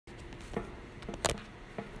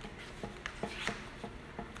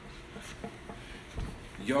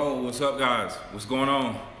Yo, what's up, guys? What's going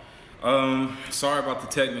on? Sorry about the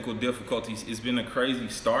technical difficulties. It's been a crazy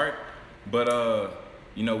start, but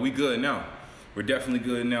we good now. We're definitely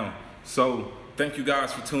good now. So thank you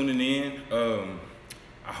guys for tuning in.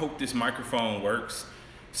 I hope this microphone works.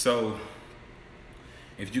 So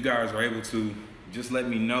if you guys are able to, just let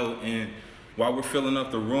me know. And while we're filling up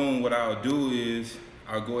the room, what I'll do is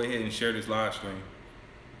I'll go ahead and share this live stream,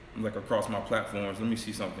 like across my platforms. Let me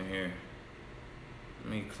see something here.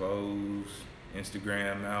 Let me close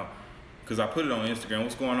Instagram out, because I put it on Instagram.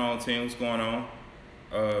 What's going on, team? What's going on?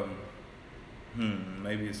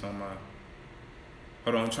 Maybe it's on my,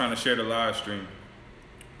 hold on, I'm trying to share the live stream.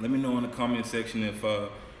 Let me know in the comment section if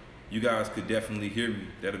you guys could definitely hear me.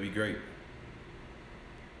 That'll be great.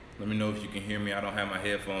 Let me know if you can hear me. I don't have my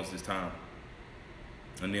headphones this time.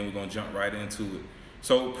 And then we're gonna jump right into it.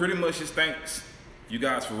 So pretty much just thanks you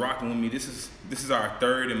guys for rocking with me. This is our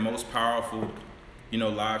third and most powerful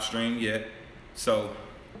live stream yet. So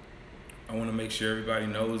I want to make sure everybody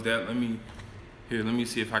knows that. Let me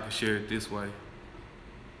see if I can share it this way.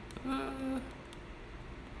 Let me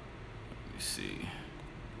see.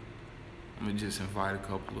 I'm gonna just invite a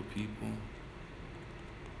couple of people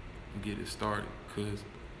and get it started, because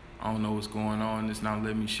I don't know what's going on. It's not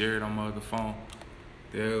letting me share it on my other phone.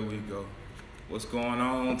 There we go. What's going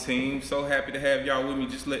on, team? So happy to have y'all with me.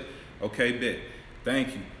 Okay, bet.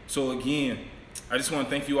 Thank you. So again, I just want to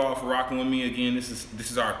thank you all for rocking with me again. This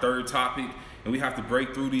is our third topic, and we have to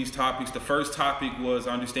break through these topics. The first topic was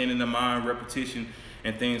understanding the mind, repetition,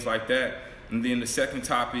 and things like that. And then the second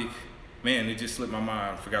topic, man, it just slipped my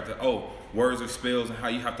mind. I forgot words or spells and how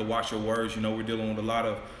you have to watch your words. We're dealing with a lot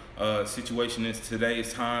of situations in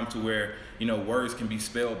today's time to where, words can be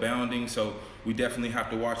spellbounding. So we definitely have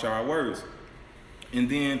to watch our words. And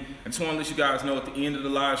then I just want to let you guys know at the end of the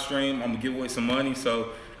live stream, I'm gonna give away some money.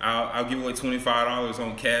 So I'll give away $25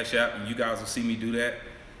 on Cash App, and you guys will see me do that.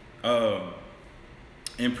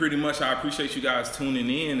 And pretty much I appreciate you guys tuning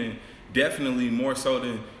in, and definitely more so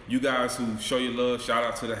than you guys who show your love. Shout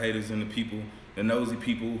out to the haters and the people, the nosy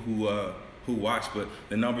people who watch, but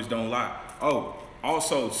the numbers don't lie. Oh,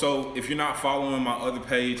 also, so if you're not following my other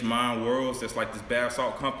page, Mind Worlds, that's like this bath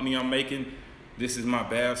salt company I'm making. This is my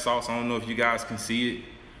bath salts. I don't know if you guys can see it,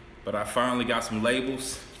 but I finally got some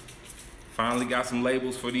labels. Finally got some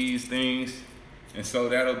labels for these things, and so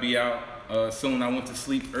that'll be out soon. I went to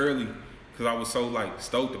sleep early because I was so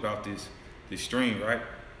stoked about this stream, right?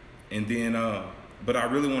 And then, but I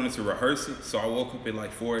really wanted to rehearse it, so I woke up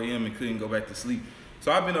at 4 a.m. and couldn't go back to sleep.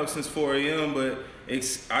 So I've been up since 4 a.m., but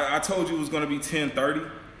I told you it was gonna be 10:30,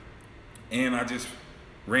 and I just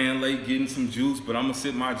ran late getting some juice, but I'm gonna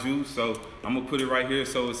sip my juice, so I'm gonna put it right here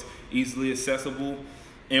so it's easily accessible.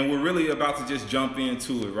 And we're really about to just jump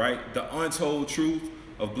into it, right? The untold truth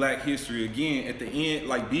of Black history. Again, at the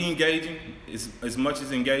end, be engaging as much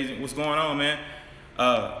as engaging. What's going on, man?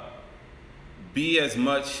 Be as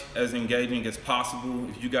much as engaging as possible.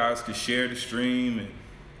 If you guys could share the stream and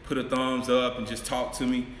put a thumbs up and just talk to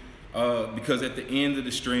me, because at the end of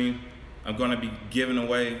the stream, I'm gonna be giving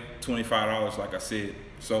away $25, like I said.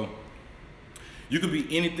 So you could be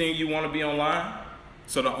anything you wanna be online.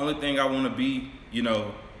 So the only thing I wanna be,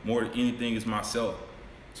 more than anything, is myself.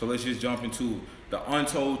 So let's just jump into the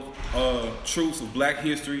untold truths of Black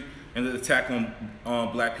history and the attack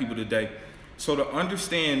on Black people today. So to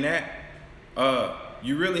understand that,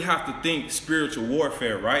 you really have to think spiritual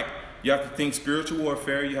warfare, right? You have to think spiritual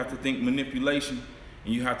warfare, you have to think manipulation,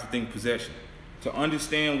 and you have to think possession. To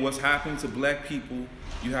understand what's happened to Black people,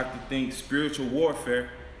 you have to think spiritual warfare,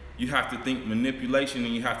 you have to think manipulation,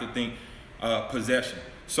 and you have to think possession.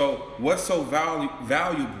 So what's so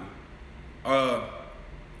valuable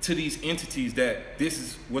to these entities that this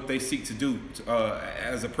is what they seek to do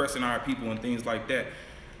as oppressing our people and things like that?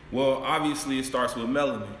 Well, obviously it starts with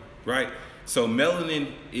melanin, right? So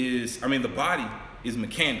melanin the body is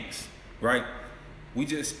mechanics, right? We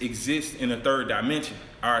just exist in a third dimension.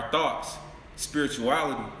 Our thoughts,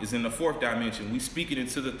 spirituality is in the fourth dimension. We speak it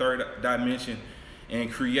into the third dimension and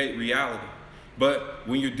create reality. But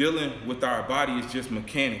when you're dealing with our body, it's just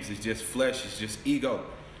mechanics, it's just flesh, it's just ego.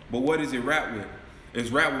 But what is it wrapped with? It's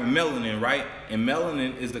wrapped with melanin, right? And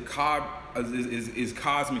melanin is is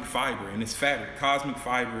cosmic fiber, and it's fabric, cosmic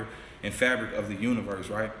fiber and fabric of the universe,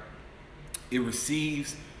 right? It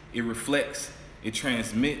receives, it reflects, it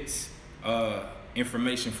transmits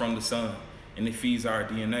information from the sun, and it feeds our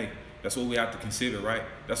DNA. That's what we have to consider, right?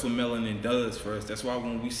 That's what melanin does for us. That's why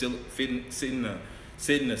when we sit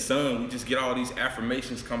in the sun, we just get all these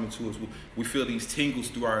affirmations coming to us. We feel these tingles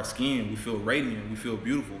through our skin. We feel radiant. We feel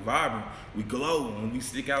beautiful, vibrant. We glow when we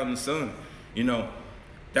stick out in the sun.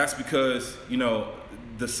 That's because,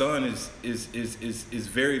 the sun is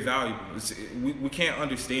very valuable. We can't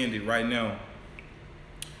understand it right now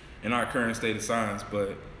in our current state of science,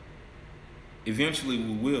 but eventually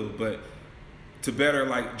we will. But to better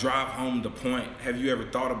like drive home the point, have you ever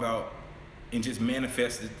thought about and just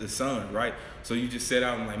manifested the sun, right? So you just set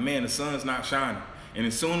out and like, man, the sun's not shining. And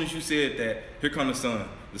as soon as you said that, here comes the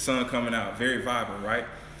sun coming out, very vibrant, right?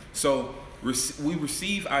 So we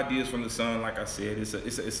receive ideas from the sun, like I said. It's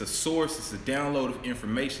a source, it's a download of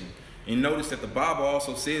information. And notice that the Bible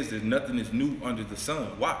also says that nothing is new under the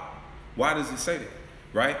sun. Why? Why does it say that,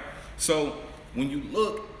 right? So when you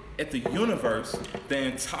look at the universe, the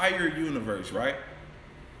entire universe, right?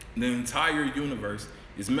 The entire universe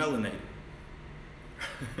is melanated.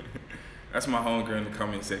 That's my homegirl in the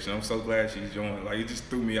comment section. I'm so glad she's joined. Like, it just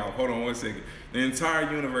threw me off. Hold on one second. The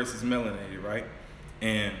entire universe is melanated, right?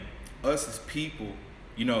 And us as people,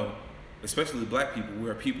 you know, especially black people, we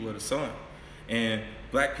are people of the sun. And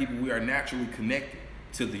black people, we are naturally connected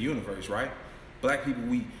to the universe, right? Black people,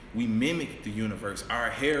 we mimic the universe. Our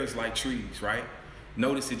hair is like trees, right?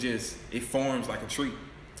 Notice it forms like a tree.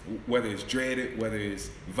 Whether it's dreaded, whether it's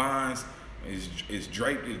vines, it's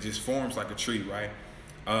draped, it just forms like a tree, right?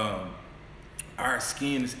 Our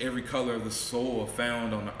skin is every color of the soil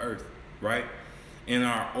found on the earth, right? And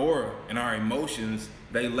our aura and our emotions,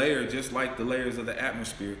 they layer just like the layers of the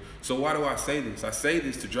atmosphere. So why do I say this? I say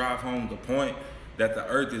this to drive home the point that the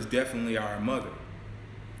earth is definitely our mother.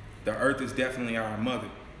 The earth is definitely our mother,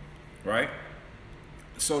 right?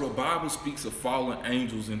 So the Bible speaks of fallen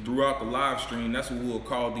angels, and throughout the live stream, that's what we'll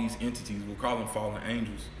call these entities. We'll call them fallen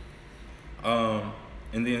angels.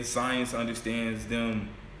 And then science understands them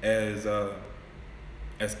as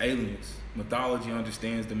aliens. Mythology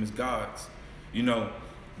understands them as gods, you know.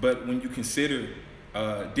 But when you consider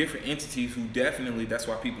different entities who definitely, that's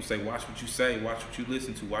why people say, watch what you say, watch what you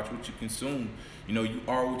listen to, watch what you consume. You know, you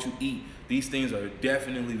are what you eat. These things are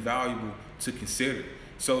definitely valuable to consider.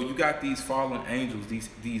 So you got these fallen angels,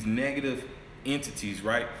 these negative entities,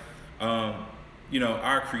 right? You know,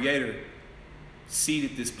 our Creator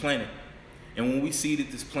seeded this planet. And when we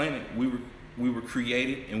seeded this planet, we were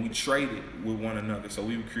created and we traded with one another. So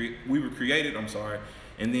we were created,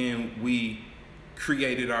 and then we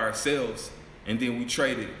created ourselves, and then we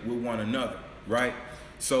traded with one another, right?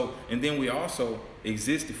 So, and then we also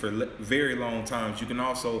existed for very long times. You can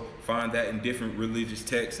also find that in different religious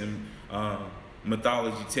texts and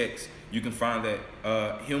mythology texts. You can find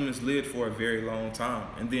that humans lived for a very long time.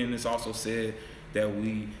 And then it's also said that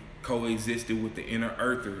we coexisted with the inner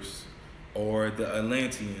earthers or the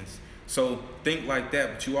Atlanteans. So think like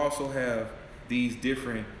that, but you also have these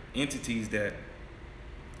different entities that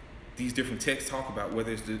these different texts talk about,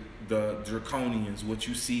 whether it's the draconians, what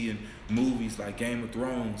you see in movies like Game of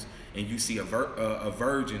Thrones, and you see a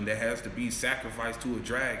virgin that has to be sacrificed to a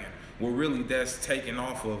dragon. Well, really, that's taken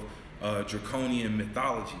off of draconian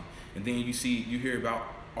mythology. And then you hear about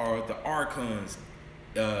the archons,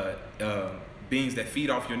 beings that feed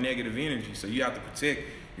off your negative energy. So you have to protect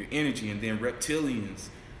your energy. And then reptilians.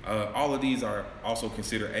 All of these are also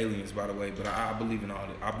considered aliens, by the way. But I believe in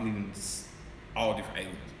I believe in all different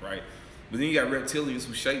aliens, right? But then you got reptilians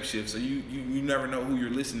who shapeshift. So you never know who you're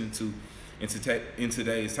listening to in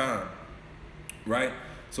today's time, right?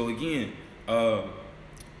 So again,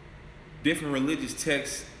 different religious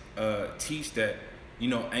texts teach that, you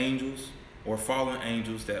know, angels or fallen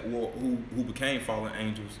angels who became fallen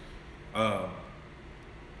angels,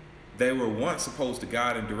 they were once supposed to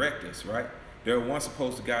guide and direct us, right? They were once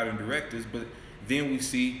supposed to guide and direct us, but then we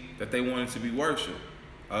see that they wanted to be worshipped.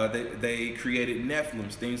 They created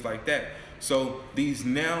Nephilims, things like that. So these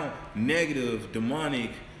now negative,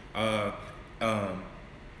 demonic,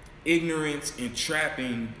 ignorance,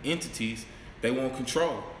 entrapping entities, they want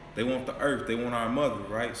control. They want the earth. They want our mother,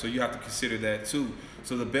 right? So you have to consider that too.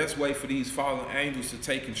 So the best way for these fallen angels to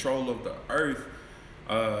take control of the earth,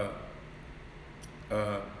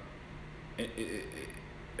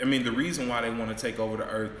 I mean, the reason why they want to take over the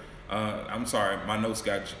earth, I'm sorry, my notes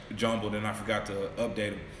got jumbled and I forgot to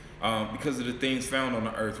update them. Because of the things found on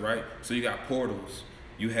the earth, right? So you got portals.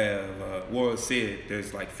 You have, well, it said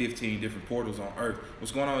there's like 15 different portals on earth.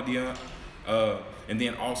 What's going on, Dion? And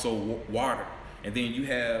then also water. And then you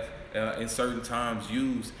have, in certain times,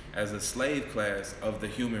 used as a slave class of the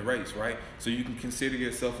human race, right? So you can consider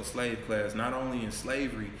yourself a slave class, not only in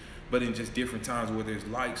slavery, but in just different times where there's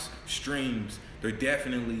likes, streams. They're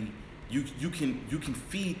definitely, you can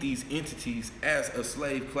feed these entities as a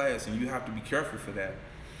slave class, and you have to be careful for that,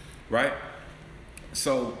 right?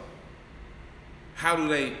 So how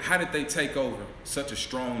did they take over such a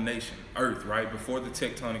strong nation, Earth, right? Before the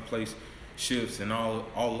tectonic plates shifts and all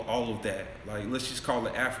of that. Like, let's just call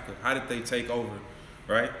it Africa. How did they take over,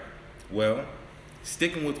 right? Well,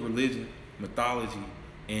 sticking with religion, mythology,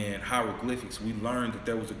 and hieroglyphics, we learned that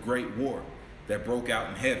there was a great war that broke out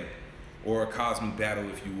in heaven, or a cosmic battle,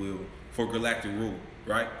 if you will, for galactic rule,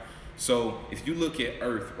 right? So if you look at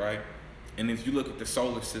Earth, right, and if you look at the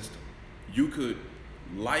solar system, you could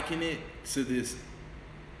liken it to this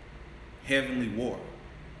heavenly war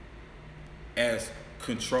as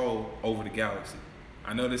control over the galaxy.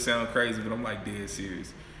 I know this sounds crazy, but I'm like dead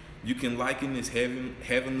serious. You can liken this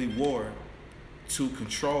heavenly war to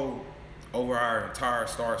control over our entire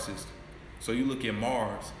star system. So you look at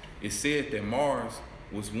Mars. It's said that Mars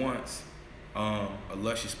was once a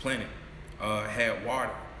luscious planet, had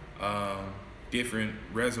water, different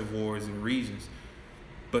reservoirs and regions,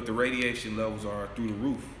 but the radiation levels are through the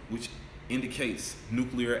roof, which indicates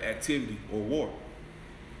nuclear activity or war,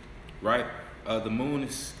 right? The moon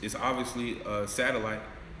is obviously a satellite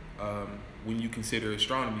when you consider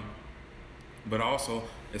astronomy, but also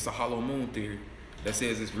it's a hollow moon theory that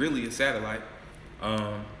says it's really a satellite,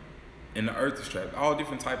 and the Earth is trapped. All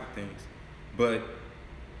different type of things. But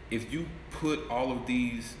if you put all of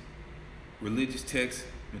these religious texts,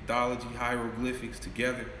 mythology, hieroglyphics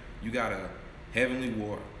together, you got a heavenly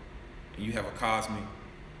war, and you have a cosmic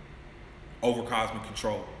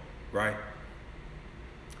control, right?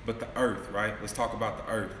 But the Earth, right? Let's talk about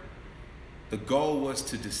the Earth. The goal was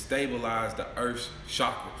to destabilize the Earth's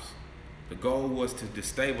chakras. The goal was to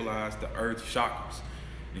destabilize the Earth's chakras.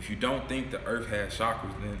 If you don't think the Earth has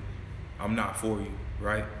chakras, then I'm not for you,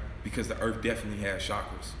 right? Because the Earth definitely has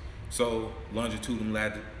chakras. So longitude and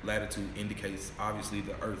latitude indicates obviously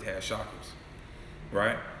the Earth has chakras,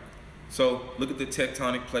 right? So look at the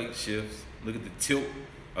tectonic plate shifts, look at the tilt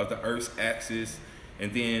of the Earth's axis,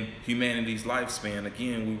 and then humanity's lifespan.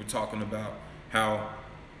 Again, we were talking about how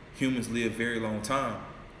humans live very long time,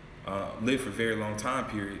 live for very long time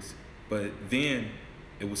periods, but then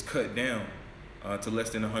it was cut down to less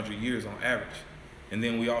than 100 years on average. And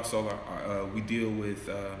then we also we deal with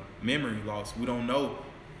memory loss. We don't know.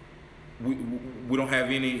 We don't have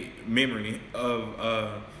any memory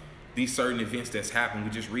of these certain events that's happened. We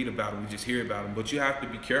just read about them. We just hear about them. But you have to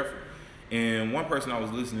be careful. And one person I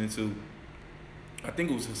was listening to, I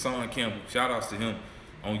think it was Hassan Campbell. Shout outs to him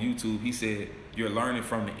on YouTube. He said, "You're learning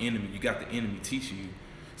from the enemy. You got the enemy teaching you."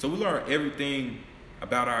 So we learn everything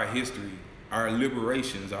about our history, our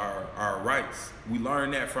liberations, our rights. We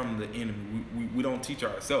learn that from the enemy. We don't teach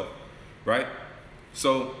ourselves, right?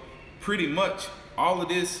 So pretty much all of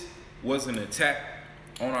this was an attack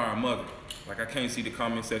on our mother. Like, I can't see the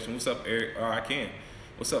comment section. What's up, Eric? I can.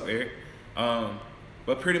 What's up, Eric?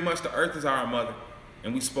 But pretty much the Earth is our mother.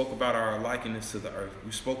 And we spoke about our likeness to the Earth.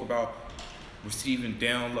 We spoke about receiving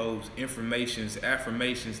downloads, informations,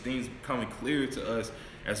 affirmations, things becoming clear to us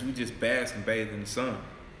as we just bask and bathe in the sun,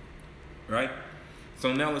 right?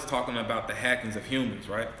 So now let's talk about the hackings of humans,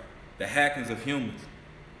 right? The hackings of humans.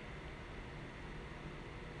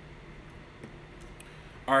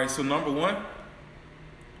 All right, so number one,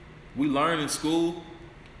 we learn in school,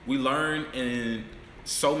 we learn in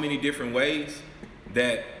so many different ways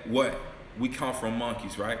that we come from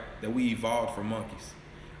monkeys, right? That we evolved from monkeys.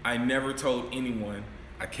 I never told anyone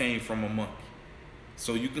I came from a monkey.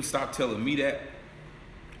 So you can stop telling me that,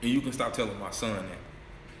 and you can stop telling my son that,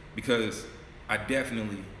 because I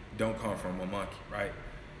definitely don't come from a monkey, right?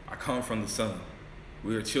 I come from the sun.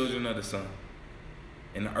 We are children of the sun,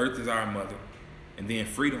 and the earth is our mother, and then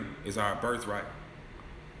freedom is our birthright.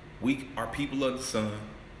 We are people of the sun.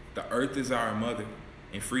 The earth is our mother,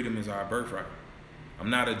 and freedom is our birthright. I'm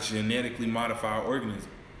not a genetically modified organism.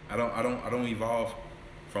 I don't evolve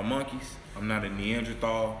from monkeys. I'm not a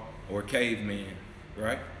Neanderthal or a caveman,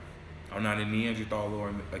 right? I'm not a Neanderthal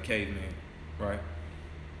or a caveman, right?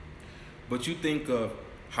 But you think of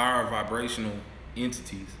higher vibrational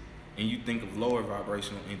entities, and you think of lower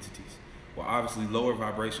vibrational entities. Well, obviously lower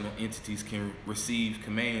vibrational entities can receive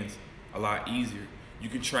commands a lot easier. You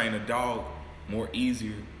can train a dog more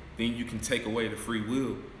easier than you can take away the free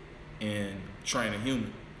will and train a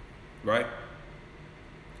human, right?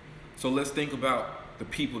 So let's think about the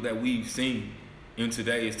people that we've seen in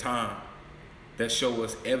today's time that show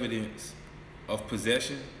us evidence of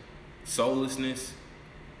possession, soullessness,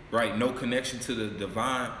 right? No connection to the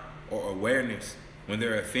divine or awareness when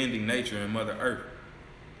they're offending nature and Mother Earth.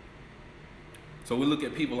 So we look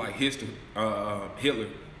at people like Hitler,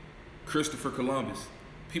 Christopher Columbus,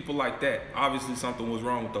 people like that. Obviously something was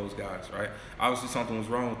wrong with those guys, right? Obviously something was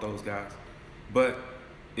wrong with those guys. But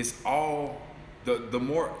it's all,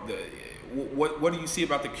 what do you see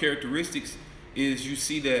about the characteristics is you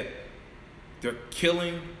see that they're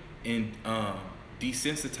killing and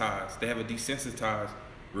desensitized. They have a desensitized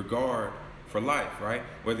regard for life, right?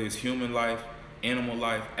 Whether it's human life, animal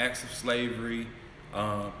life, acts of slavery,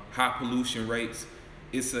 high pollution rates.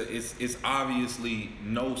 It's obviously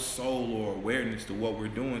no soul or awareness to what we're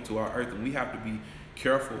doing to our earth, and we have to be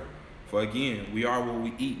careful. For again, we are what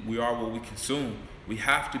we eat, we are what we consume. We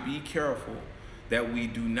have to be careful that we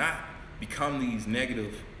do not become these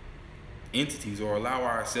negative entities or allow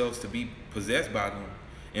ourselves to be possessed by them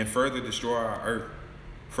and further destroy our earth,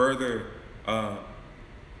 further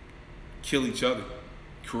kill each other,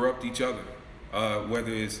 corrupt each other,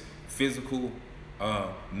 whether it's physical,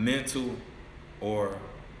 mental, or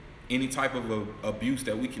any type of abuse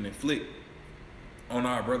that we can inflict on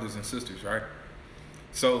our brothers and sisters, right?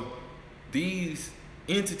 So these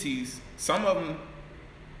entities, some of them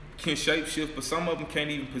can shapeshift, but some of them can't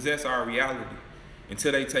even possess our reality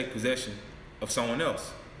until they take possession of someone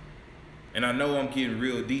else. And I know I'm getting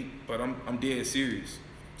real deep, but I'm dead serious.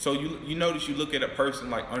 So you notice, you look at a person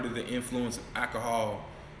like under the influence of alcohol,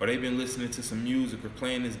 or they've been listening to some music or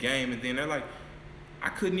playing this game, and then they're like, I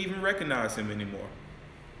couldn't even recognize him anymore.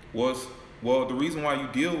 Well, the reason why you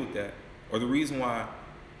deal with that, or the reason why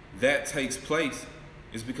that takes place,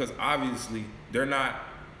 is because obviously they're not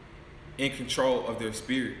in control of their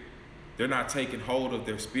spirit. They're not taking hold of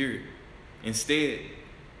their spirit. Instead,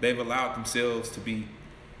 they've allowed themselves to be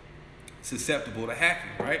susceptible to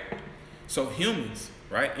hacking, right? So humans,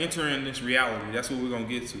 right, entering this reality, that's what we're gonna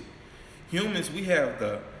get to. Humans, we have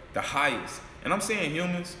the highest, and I'm saying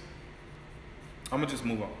humans, I'm gonna just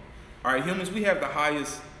move on. All right, humans, we have the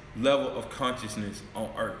highest level of consciousness on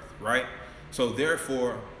earth, right? So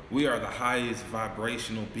therefore, we are the highest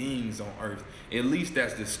vibrational beings on earth. At least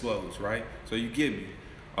that's disclosed, right? So you get me.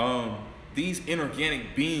 These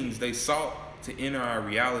inorganic beings, they sought to enter our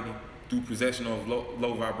reality through possession of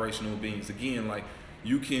low vibrational beings. Again, like,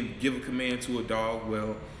 you can give a command to a dog.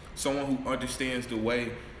 Well, someone who understands the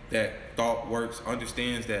way that thought works,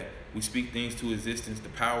 understands that we speak things to existence, the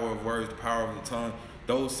power of words, the power of the tongue,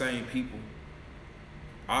 those same people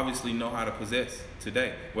obviously know how to possess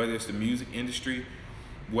today, whether it's the music industry,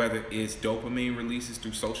 whether it's dopamine releases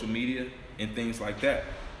through social media and things like that,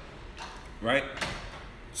 right?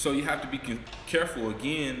 So you have to be careful,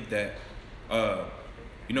 again, that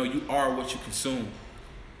you are what you consume,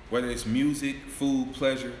 whether it's music, food,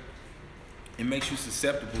 pleasure. It makes you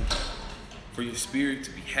susceptible for your spirit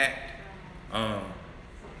to be hacked,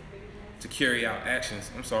 to carry out actions.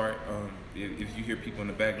 I'm sorry if you hear people in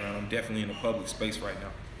the background. I'm definitely in a public space right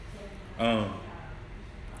now.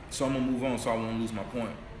 So I'm gonna move on so I won't lose my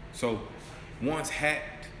point. So once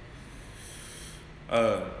hacked,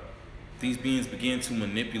 these beings begin to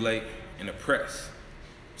manipulate and oppress.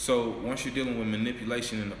 So once you're dealing with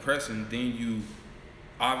manipulation and oppression, then you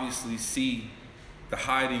obviously see the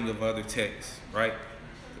hiding of other texts, right?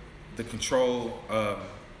 The control,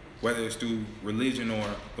 whether it's through religion or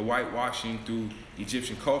the whitewashing through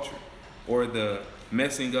Egyptian culture, or the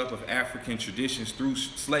messing up of African traditions through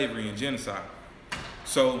slavery and genocide.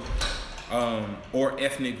 So, or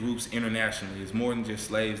ethnic groups internationally. It's more than just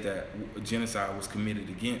slaves that genocide was committed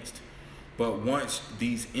against. But once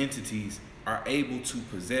these entities are able to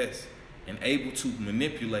possess and able to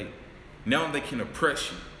manipulate, now they can oppress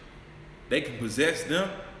you. They can possess them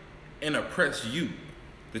and oppress you,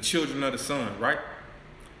 the children of the sun, right?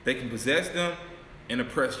 They can possess them and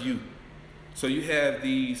oppress you. So you have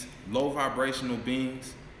these low vibrational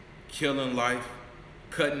beings killing life,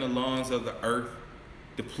 cutting the lungs of the earth,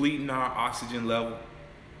 depleting our oxygen level,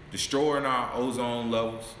 destroying our ozone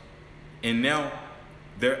levels. And now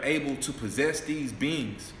they're able to possess these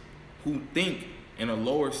beings who think in a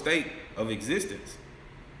lower state of existence,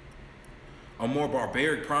 a more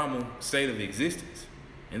barbaric, primal state of existence.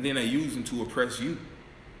 And then they use them to oppress you,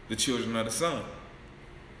 the children of the sun.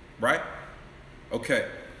 Right? Okay,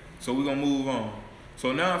 so we're gonna move on.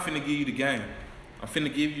 So now I'm finna give you the game. I'm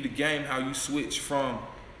finna give you the game how you switch from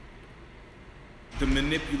the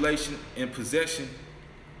manipulation and possession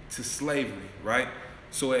to slavery, right?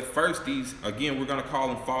 So at first, these, again, we're gonna call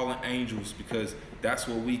them fallen angels, because that's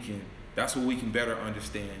what we can better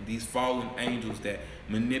understand. These fallen angels that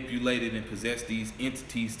manipulated and possessed these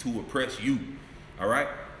entities to oppress you. All right?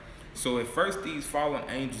 So at first, these fallen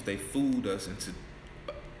angels, they fooled us into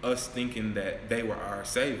us thinking that they were our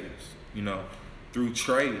saviors, through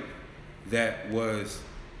trade that was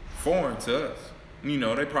foreign to us.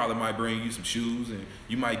 They probably might bring you some shoes, and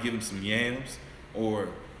you might give them some yams, or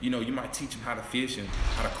you might teach them how to fish and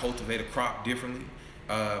how to cultivate a crop differently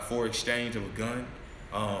for exchange of a gun,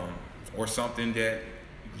 or something that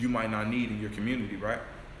you might not need in your community, right?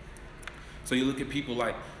 So you look at people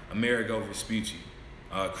like Amerigo Vespucci,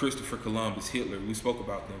 Christopher Columbus, Hitler. We spoke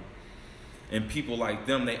about them. And people like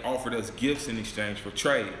them, they offered us gifts in exchange for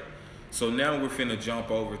trade. So now we're finna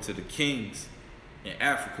jump over to the kings in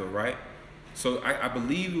Africa, right? So I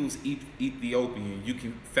believe it was Ethiopian. You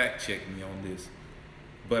can fact check me on this.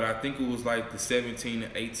 But I think it was like the 17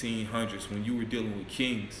 and 1800s when you were dealing with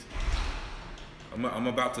kings. I'm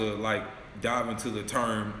about to like dive into the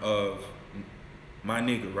term of my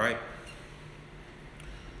nigga, right?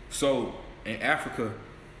 So in Africa,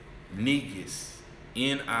 Negus,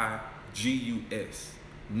 N-I-G-U-S,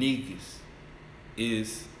 Negus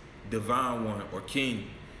is divine one or king.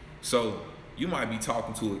 So you might be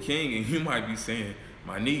talking to a king and you might be saying,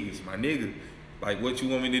 my nigga, like what you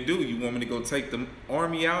want me to do? You want me to go take the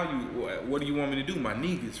army out? What do you want me to do? My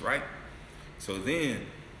niggas, right? So then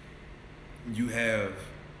you have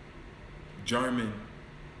German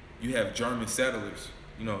settlers,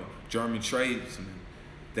 you know, German tradesmen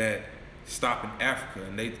that stop in Africa,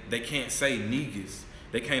 and they can't say Negus.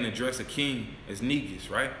 They can't address a king as Negus,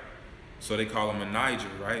 right? So they call him a Niger,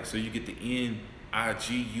 right? So you get the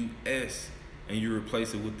N-I-G-U-S and you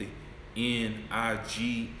replace it with the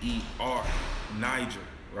N-I-G-E-R, Niger,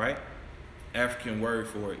 right? African word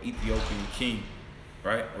for Ethiopian king,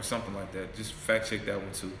 right? Or something like that. Just fact check that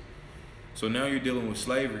one too. So now you're dealing with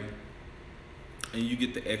slavery and you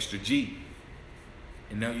get the extra G.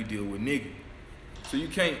 And now you deal with nigga. So you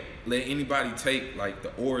can't let anybody take like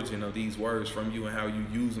the origin of these words from you and how you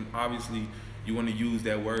use them. Obviously, you want to use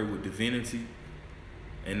that word with divinity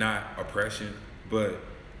and not oppression. But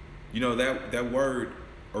you know that word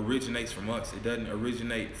originates from us. It doesn't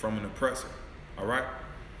originate from an oppressor. All right.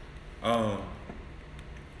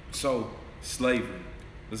 So slavery.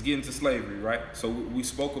 Let's get into slavery, right? So we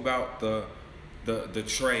spoke about the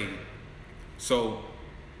trade. So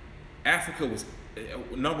Africa was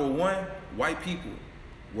number one. White people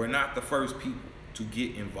were not the first people to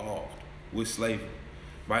get involved with slavery,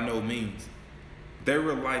 by no means. They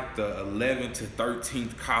were like the 11th to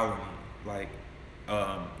 13th colony, like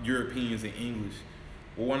Europeans and English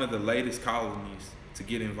were one of the latest colonies to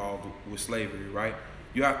get involved with slavery, right?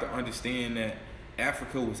 You have to understand that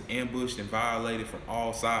Africa was ambushed and violated from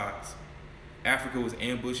all sides. Africa was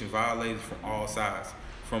ambushed and violated from all sides.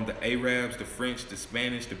 From the Arabs, the French, the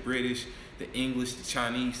Spanish, the British, the English, the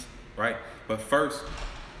Chinese, right? But first,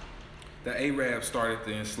 the Arabs started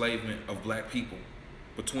the enslavement of black people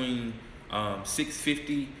between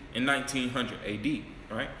 650 and 1900 AD,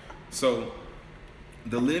 right? So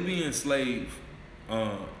the Libyan slave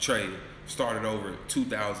trade started over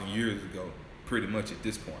 2,000 years ago, pretty much at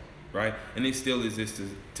this point, right? And it still exists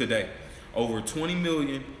today. Over 20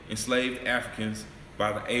 million enslaved Africans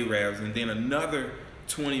by the Arabs, and then another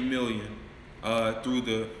 20 million through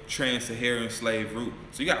the trans-Saharan slave route.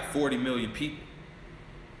 So you got 40 million people.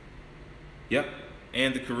 Yep.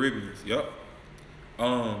 And the Caribbeans. Yep.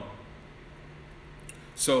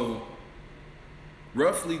 So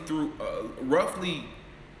roughly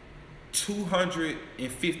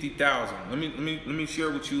 250,000. Let me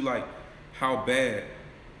share with you like how bad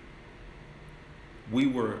we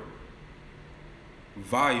were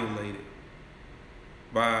violated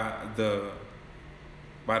by the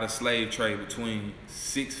slave trade between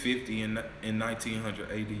 650 and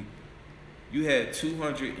 1900 AD. You had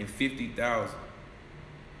 250,000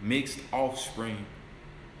 mixed offspring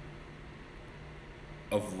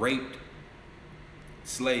of raped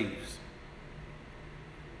slaves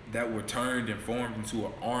that were turned and formed into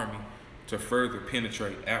an army to further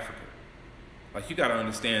penetrate Africa. Like, you gotta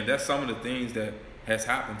understand, that's some of the things that has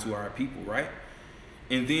happened to our people, right?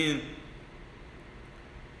 And then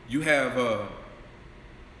you have the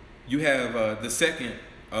second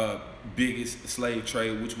biggest slave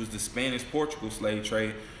trade, which was the Spanish-Portugal slave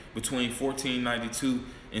trade between 1492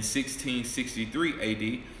 and 1663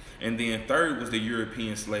 AD. And then third was the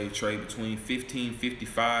European slave trade between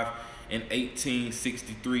 1555 and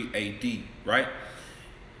 1863 AD, right?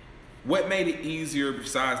 What made it easier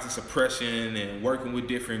besides the suppression and working with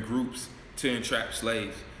different groups to entrap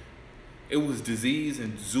slaves? It was disease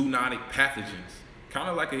and zoonotic pathogens, kind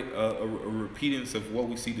of like a repeatance of what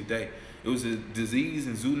we see today. It was a disease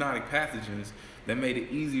and zoonotic pathogens that made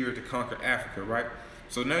it easier to conquer Africa, right?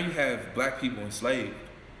 So now you have black people enslaved.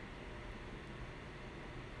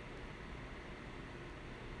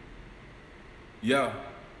 Yeah,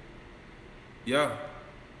 you're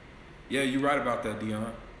right about that,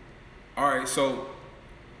 Dion. All right, so,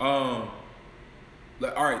 all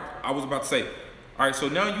right, I was about to say, all right, so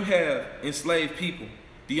now you have enslaved people.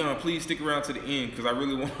 Dion, please stick around to the end because I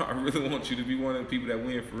really want you to be one of the people that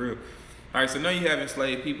win for real. All right, so now you have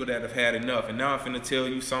enslaved people that have had enough, and now I'm finna tell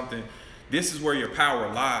you something. This is where your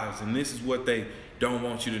power lies, and this is what they don't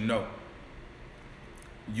want you to know.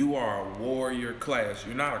 You are a warrior class.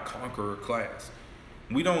 You're not a conqueror class.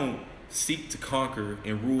 We don't seek to conquer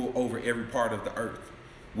and rule over every part of the earth.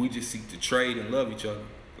 We just seek to trade and love each other,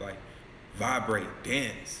 like vibrate,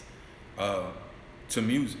 dance to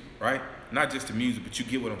music, right? Not just to music, but you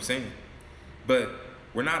get what I'm saying. But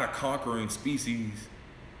we're not a conquering species,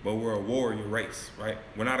 but we're a warrior race, right?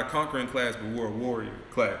 We're not a conquering class, but we're a warrior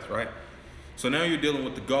class, right? So now you're dealing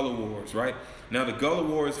with the Gullah Wars, right? Now the Gullah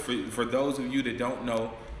Wars, for those of you that don't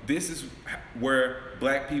know, this is where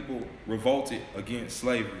black people revolted against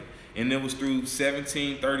slavery. And it was through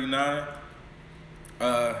 1739 to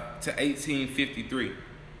 1853.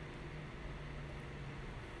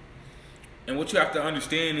 And what you have to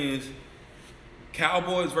understand is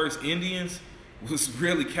cowboys versus Indians was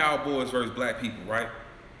really cowboys versus black people, right?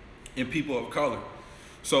 And people of color.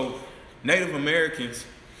 So Native Americans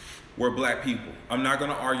were black people. I'm not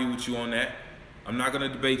gonna argue with you on that. I'm not gonna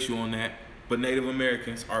debate you on that, but Native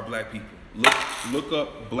Americans are black people. Look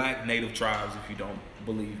up black Native tribes if you don't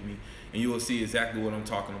believe me, and you will see exactly what I'm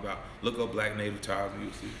talking about. Look up black Native tribes and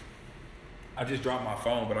you'll see. I just dropped my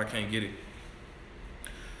phone, but I can't get it.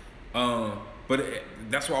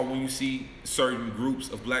 That's why when you see certain groups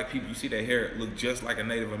of black people, you see their hair look just like a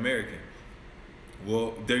Native American.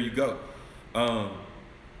 Well, there you go.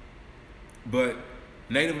 But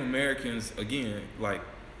Native Americans, again, like,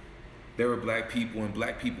 they were black people, and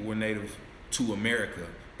black people were native to America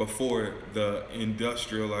before the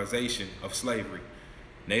industrialization of slavery.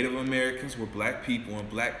 Native Americans were black people, and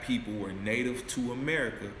black people were native to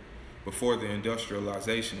America before the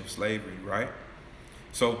industrialization of slavery, right?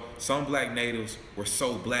 So some black natives were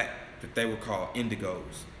so black that they were called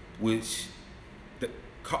indigos, which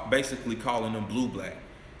basically calling them blue black.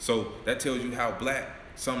 So that tells you how black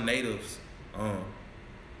some natives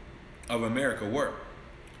of America were.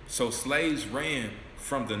 So slaves ran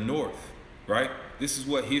from the north, right? This is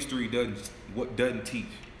what history doesn't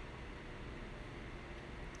teach.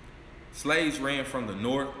 Slaves ran from the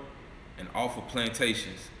north and off of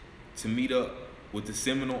plantations to meet up with the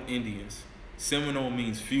Seminole Indians. Seminole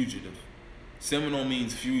means fugitive. Seminole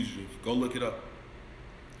means fugitive. Go look it up.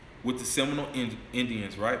 With the Seminole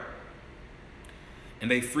Indians, right?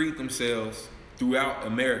 And they freed themselves throughout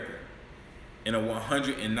America in a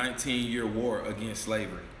 119-year war against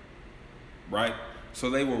slavery, right?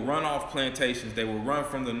 So they would run off plantations. They would run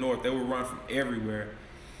from the north. They would run from everywhere.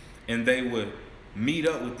 And they would meet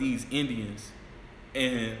up with these Indians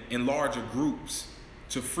in larger groups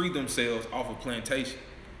to free themselves off of plantations,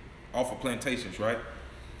 right?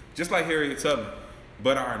 Just like Harriet Tubman.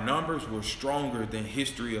 But our numbers were stronger than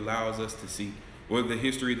history allows us to see, or the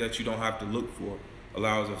history that you don't have to look for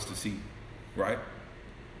allows us to see, right?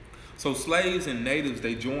 So slaves and natives,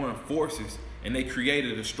 they joined forces and they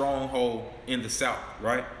created a stronghold in the South,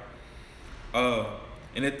 right?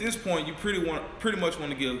 And at this point, you pretty much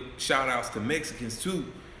want to give shout outs to Mexicans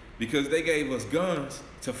too, because they gave us guns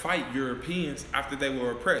to fight Europeans after they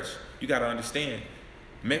were oppressed. You got to understand,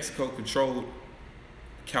 Mexico controlled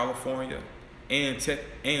California and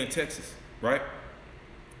Texas, right?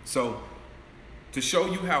 So to show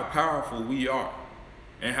you how powerful we are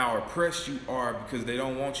and how oppressed you are, because they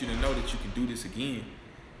don't want you to know that you can do this again,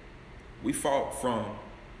 we fought from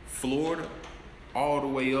Florida all the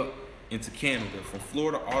way up into Canada, from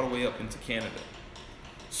Florida all the way up into Canada.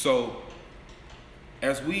 So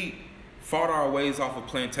as we fought our ways off of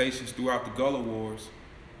plantations throughout the Gullah Wars,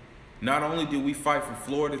 not only did we fight from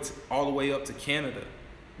Florida all the way up to Canada,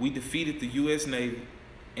 we defeated the U.S. Navy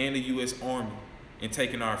and the U.S. Army in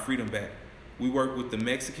taking our freedom back. We worked with the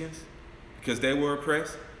Mexicans because they were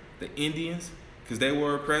oppressed, the Indians because they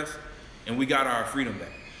were oppressed, and we got our freedom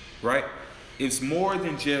back, right? It's more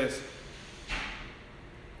than just,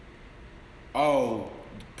 oh,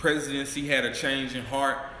 the presidency had a change in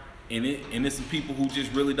heart, and it's some people who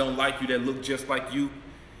just really don't like you, that look just like you,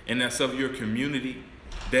 and that's of your community,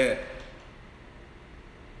 that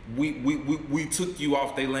we took you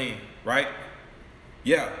off their land, right?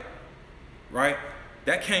 Yeah, right?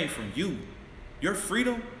 That came from you. Your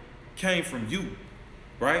freedom came from you,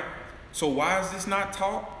 right? So why is this not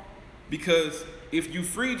taught? Because if you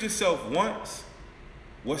freed yourself once,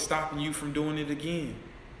 what's stopping you from doing it again?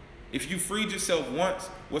 If you freed yourself once,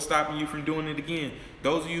 what's stopping you from doing it again?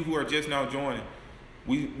 Those of you who are just now joining,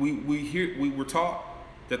 we were taught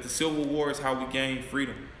that the Civil War is how we gained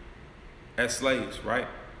freedom as slaves, right?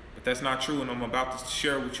 But that's not true, and I'm about to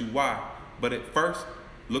share with you why. But at first,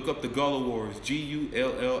 look up the Gullah Wars,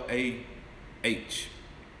 G-U-L-L-A-H.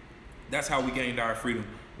 That's how we gained our freedom.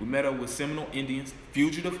 We met up with Seminole Indians,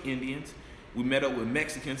 fugitive Indians. We met up with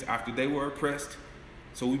Mexicans after they were oppressed.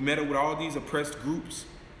 So we met up with all these oppressed groups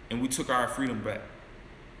and we took our freedom back,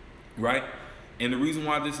 right? And the reason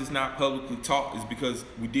why this is not publicly taught is because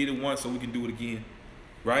we did it once so we can do it again,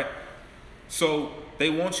 right? So they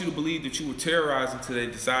want you to believe that you were terrorized until they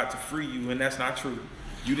decide to free you, and that's not true.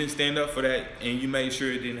 You didn't stand up for that, and you made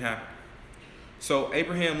sure it didn't happen. So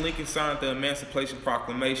Abraham Lincoln signed the Emancipation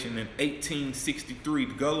Proclamation in 1863.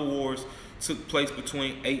 The Gullah Wars took place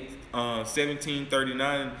between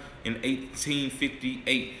 1739 and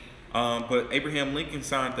 1858. But Abraham Lincoln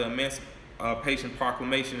signed the Emancipation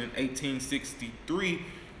Proclamation in 1863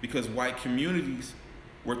 because white communities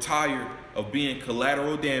were tired of being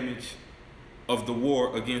collateral damage of the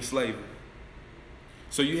war against slavery.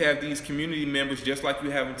 So you have these community members just like you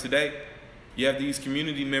have them today. You have these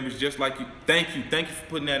community members just like you. Thank you for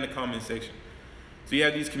putting that in the comment section. So you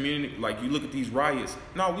have these community, like you look at these riots.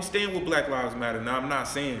 No, we stand with Black Lives Matter. Now I'm not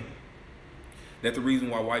saying that the reason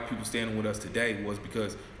why white people standing with us today was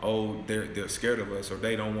because, oh, they're scared of us or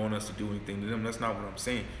they don't want us to do anything to them. That's not what I'm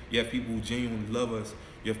saying. You have people who genuinely love us.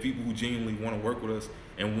 You have people who genuinely want to work with us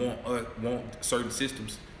and want certain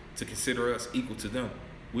systems to consider us equal to them.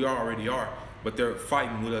 We already are, but they're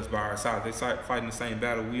fighting with us by our side. They're fighting the same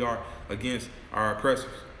battle we are against our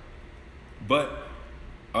oppressors. But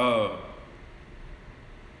the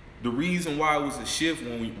reason why it was a shift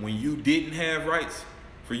when you didn't have rights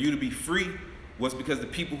for you to be free was because the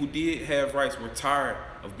people who did have rights were tired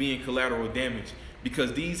of being collateral damage.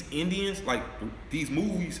 Because these Indians, like these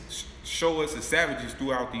movies show us as savages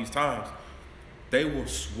throughout these times, they were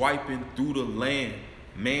swiping through the land,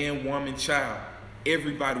 man, woman, child.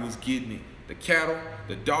 Everybody was getting it. The cattle,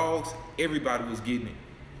 the dogs, everybody was getting it.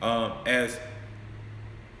 As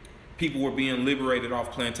people were being liberated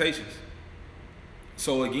off plantations.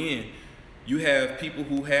 So again, you have people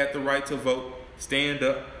who had the right to vote stand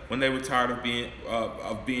up when they were tired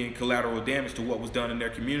of being collateral damage to what was done in their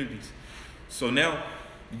communities. So now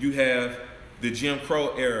you have the Jim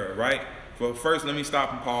Crow era, right? But first, let me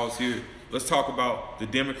stop and pause here. Let's talk about the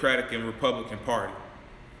Democratic and Republican Party.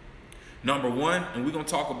 Number one, and we're gonna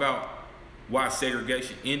talk about why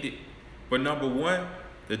segregation ended. But number one,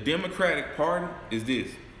 the Democratic Party is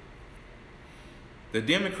this. The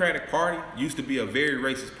Democratic Party used to be a very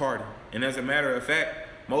racist party. And as a matter of fact,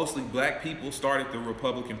 mostly black people started the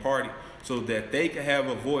Republican Party so that they could have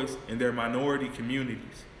a voice in their minority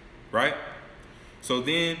communities, right? So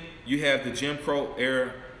then you have the Jim Crow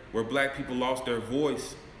era where black people lost their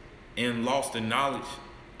voice and lost the knowledge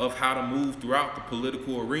of how to move throughout the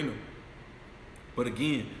political arena. But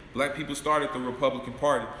again, black people started the Republican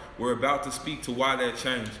Party. We're about to speak to why that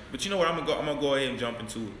changed. But you know what? I'm gonna go ahead and jump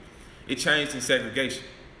into it. It changed in segregation,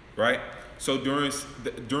 right? So during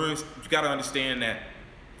you got to understand that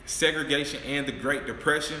segregation and the Great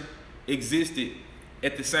Depression existed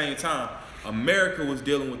at the same time. America was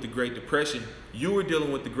dealing with the Great Depression. You were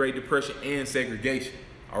dealing with the Great Depression and segregation,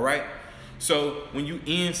 all right? So when you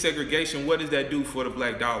end segregation, what does that do for the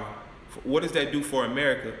black dollar? What does that do for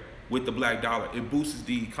America with the black dollar? It boosts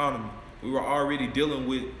the economy. We were already dealing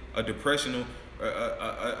with a depression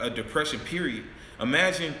period.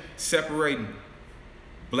 Imagine separating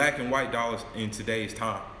black and white dollars in today's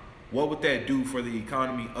time. What would that do for the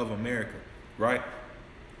economy of America, right?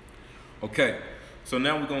 Okay, so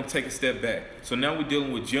now we're gonna take a step back. So now we're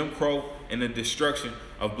dealing with Jim Crow and the destruction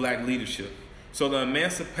of black leadership. So the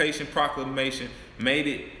Emancipation Proclamation made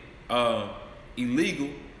it illegal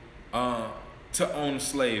to own a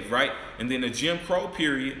slave, right? And then the Jim Crow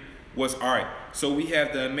period was, all right, so we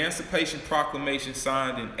have the Emancipation Proclamation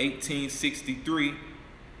signed in 1863.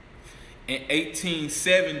 In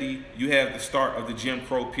 1870, you have the start of the Jim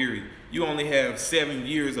Crow period. You only have 7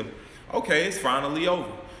 years of, okay, it's finally over,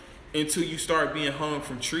 until you start being hung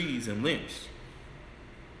from trees and lynched.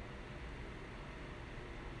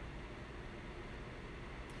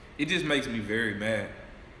 It just makes me very mad.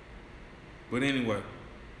 But anyway,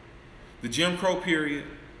 the Jim Crow period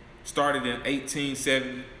started in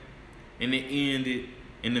 1870 and it ended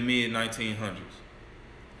in the mid-1900s.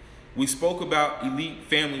 We spoke about elite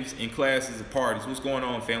families and classes and parties. What's going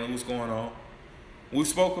on, family? What's going on? We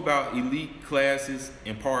spoke about elite classes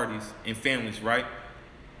and parties and families, right?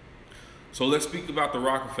 So let's speak about the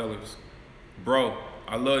Rockefellers. Bro,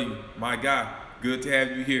 I love you. My guy, good to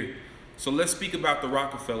have you here. So let's speak about the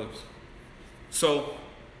Rockefellers. So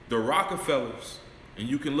the Rockefellers, and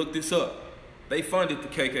you can look this up, they funded the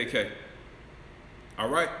KKK. All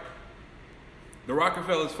right? The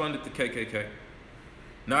Rockefellers funded the KKK.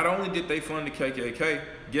 Not only did they fund the KKK,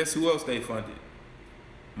 guess who else they funded?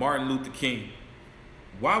 Martin Luther King.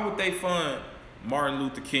 Why would they fund Martin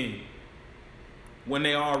Luther King when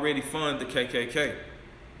they already fund the KKK?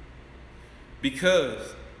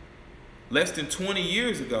 Because less than 20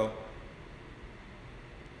 years ago,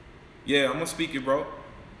 yeah, I'm gonna speak it, bro.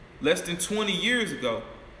 Less than 20 years ago,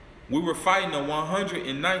 we were fighting a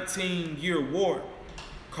 119-year war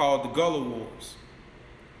called the Gullah Wars,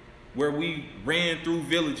 where we ran through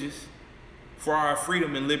villages for our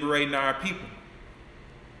freedom and liberating our people.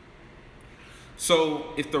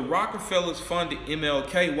 So if the Rockefellers funded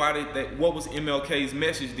MLK, why did that? What was MLK's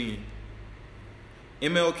message then?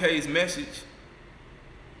 MLK's message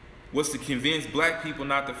was to convince black people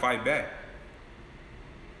not to fight back.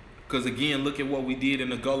 Because again, look at what we did in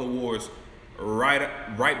the Gullah Wars right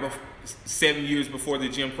 7 years before the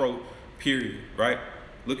Jim Crow period, right?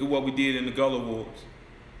 Look at what we did in the Gullah Wars.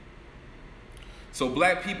 So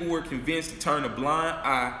black people were convinced to turn a blind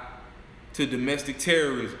eye to domestic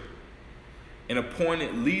terrorism, and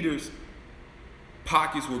appointed leaders'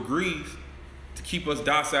 pockets were greased to keep us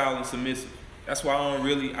docile and submissive. That's why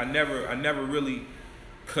I never really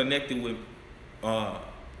connected with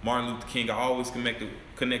Martin Luther King. I always connected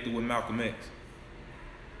with Malcolm X.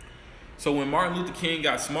 So when Martin Luther King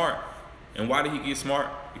got smart, and why did he get smart?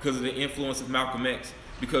 Because of the influence of Malcolm X.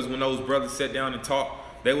 Because when those brothers sat down and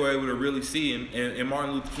talked, they were able to really see him. And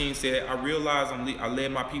Martin Luther King said, I realized I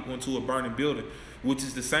led my people into a burning building, which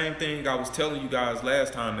is the same thing I was telling you guys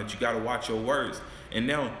last time, that you got to watch your words. And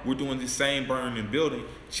now we're doing this same burning building,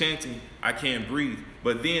 chanting, I can't breathe.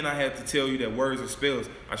 But then I had to tell you that words are spells.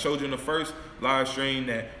 I showed you in the first live stream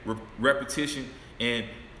that repetition and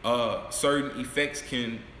certain effects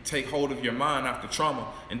can take hold of your mind after trauma,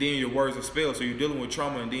 and then your words are spells. So you're dealing with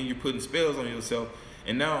trauma, and then you're putting spells on yourself.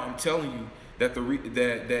 And now I'm telling you that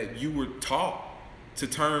that you were taught to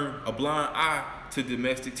turn a blind eye to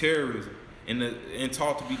domestic terrorism, and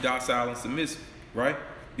taught to be docile and submissive, right?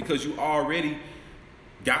 Because you already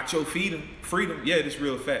got your freedom. Yeah, this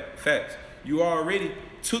real facts. You already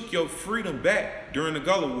took your freedom back during the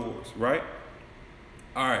Gullah Wars, right?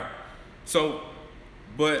 All right. So,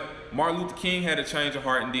 but Martin Luther King had a change of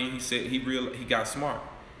heart, and then he said he got smart.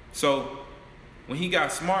 So when he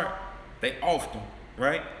got smart, they offed him,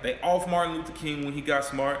 right? They offed Martin Luther King when he got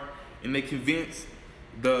smart, and they convinced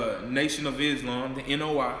the Nation of Islam, the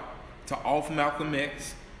NOI, to off Malcolm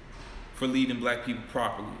X for leading black people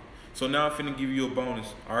properly. So now I'm finna give you a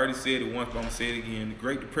bonus. I already said it once, but I'm gonna say it again. The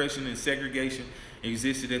Great Depression and segregation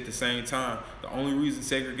existed at the same time. The only reason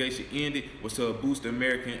segregation ended was to boost the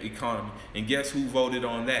American economy. And guess who voted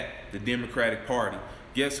on that? The Democratic Party.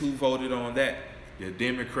 Guess who voted on that? The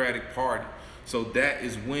Democratic Party. So that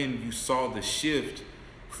is when you saw the shift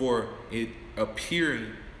for it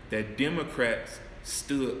appearing that Democrats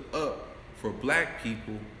stood up for black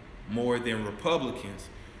people more than Republicans,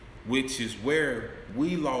 which is where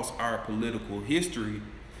we lost our political history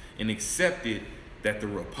and accepted that the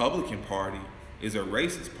Republican Party is a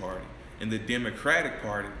racist party and the Democratic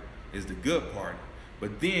Party is the good party.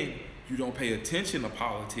 But then you don't pay attention to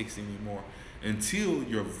politics anymore until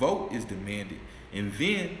your vote is demanded. And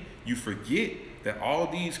then you forget that all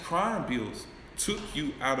these crime bills took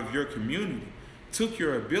you out of your community, took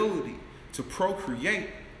your ability to procreate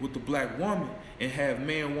with the black woman and have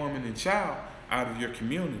man, woman, and child out of your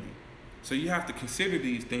community. So you have to consider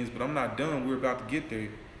these things, but I'm not done. We're about to get there,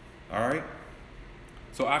 all right?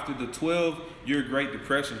 So after the 12-year Great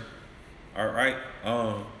Depression, all right,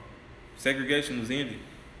 segregation was ended,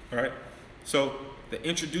 all right? So the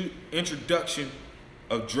introduction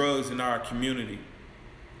of drugs in our community,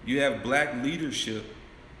 you have black leadership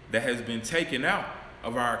that has been taken out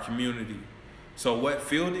of our community. So what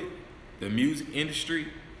fueled it? The music industry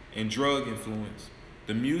and drug influence.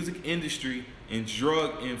 The music industry and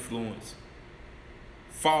drug influence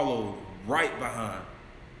followed right behind.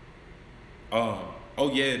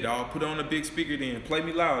 Oh yeah, dog, put on a big speaker then. Play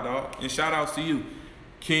me loud, dog. And shout outs to you,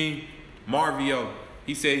 King Marvio.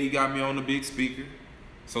 He said he got me on the big speaker.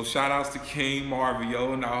 So shout outs to King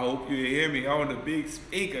Marvio, and I hope you hear me on the big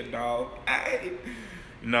speaker, dog. Hey.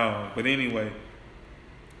 No, but anyway,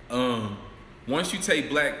 once you take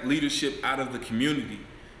black leadership out of the community,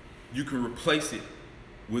 you can replace it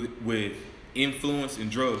with influence and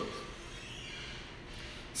drugs.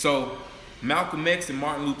 So Malcolm X and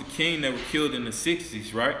Martin Luther King, they were killed in the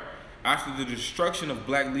 60s, right? After the destruction of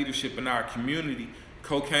black leadership in our community,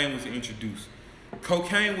 cocaine was introduced.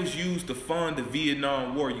 Cocaine was used to fund the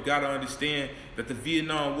Vietnam War. You gotta understand that the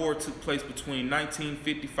Vietnam War took place between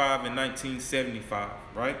 1955 and 1975,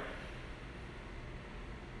 right?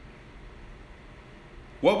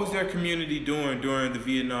 What was their community doing during the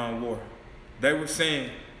Vietnam War? They were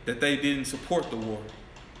saying that they didn't support the war.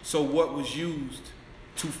 So what was used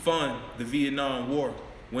to fund the Vietnam War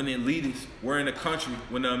when the elitists were in a country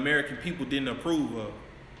when the American people didn't approve of?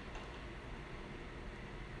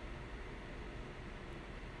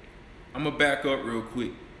 I'm gonna back up real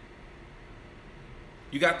quick.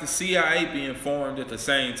 You got the CIA being formed at the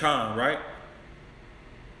same time, right?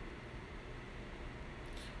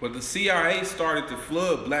 But the CIA started to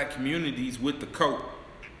flood black communities with the coke.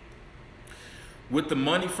 With the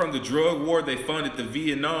money from the drug war, they funded the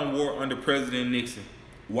Vietnam War under President Nixon.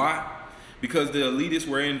 Why? Because the elitists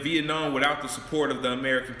were in Vietnam without the support of the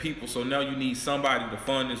American people, so now you need somebody to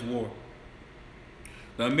fund this war.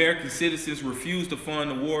 The American citizens refused to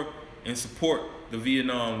fund the war and support the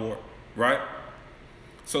Vietnam War, right?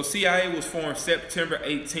 So CIA was formed September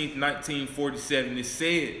 18th, 1947. It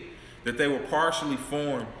said that they were partially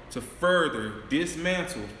formed to further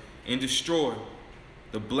dismantle and destroy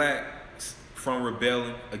the blacks from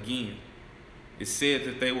rebelling again. It said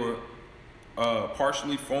that they were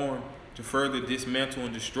partially formed to further dismantle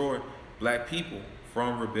and destroy black people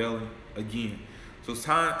from rebelling again. So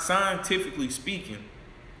scientifically speaking,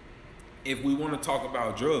 if we want to talk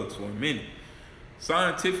about drugs for a minute,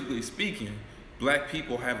 scientifically speaking, black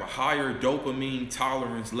people have a higher dopamine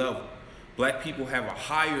tolerance level. Black people have a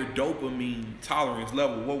higher dopamine tolerance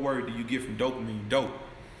level. What word do you get from dopamine? Dope.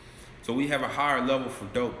 So we have a higher level for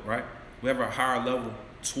dope, right? We have a higher level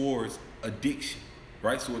towards addiction,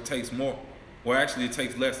 right? So it takes more. Well, actually, it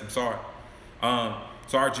takes less. I'm sorry.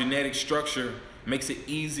 So our genetic structure makes it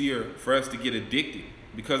easier for us to get addicted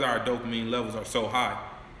because our dopamine levels are so high.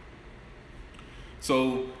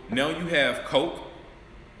 So now you have coke,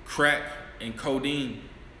 crack, and codeine.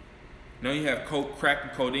 Now you have coke, crack,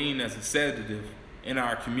 and codeine as a sedative in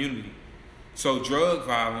our community. So drug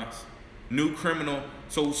violence, new criminal.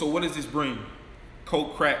 So what does this bring?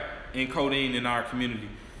 Coke, crack, and codeine in our community.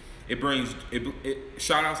 It brings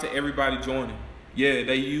shout outs to everybody joining. Yeah,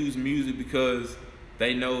 they use music because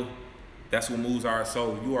they know that's what moves our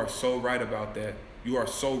soul. You are so right about that. You are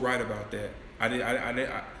so right about that. I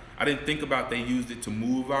didn't think about they used it to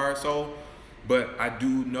move our soul, but I do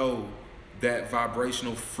know that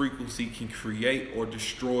vibrational frequency can create or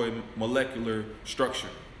destroy molecular structure,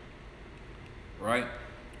 right?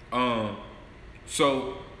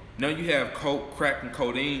 So now you have coke, crack, and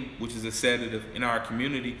codeine, which is a sedative in our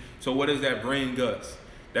community. So what does that bring us?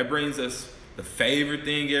 That brings us the favorite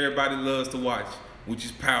thing everybody loves to watch, which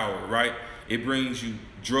is power, right? It brings you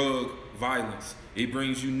drug violence. It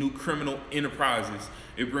brings you new criminal enterprises.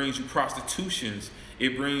 It brings you prostitutions.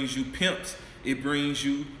 It brings you pimps. It brings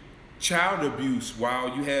you child abuse.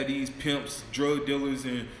 While you have these pimps, drug dealers,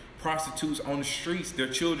 and prostitutes on the streets, their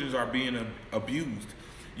children are being abused.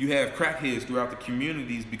 You have crackheads throughout the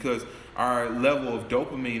communities because our level of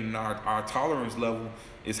dopamine and our tolerance level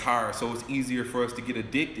is higher, so it's easier for us to get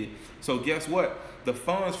addicted. So guess what? The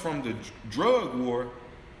funds from the drug war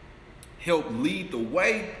help lead the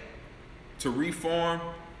way to reform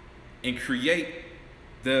and create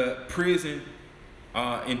the prison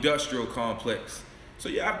industrial complex. So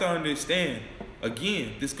you have to understand,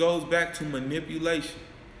 again, this goes back to manipulation.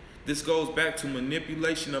 This goes back to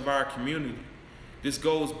manipulation of our community. This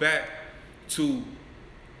goes back to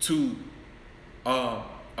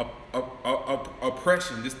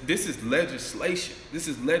oppression. This is legislation. This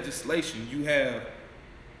is legislation. You have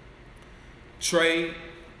trade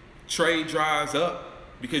dries up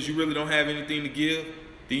because you really don't have anything to give.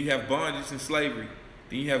 Then you have bondage and slavery.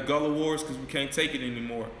 Then you have Gullah Wars because we can't take it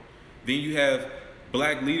anymore. Then you have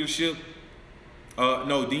black leadership.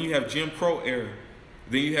 Then you have Jim Crow era.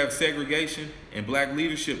 Then you have segregation and black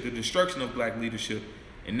leadership, the destruction of black leadership.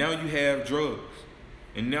 And now you have drugs.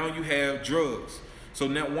 And now you have drugs. So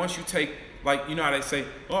now once you take, like, you know how they say,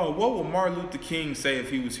 oh, what would Martin Luther King say if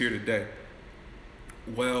he was here today?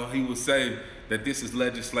 Well, he would say that this is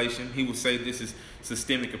legislation. He would say this is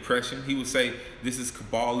systemic oppression. He would say this is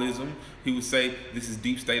cabalism. He would say this is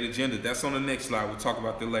deep state agenda. That's on the next slide. We'll talk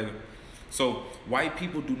about that later. So white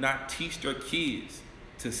people do not teach their kids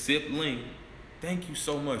to sip lean. Thank you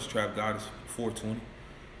so much, Trap Goddess 420.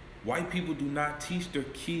 White people do not teach their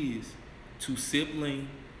kids to sip lean.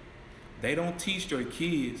 They don't teach their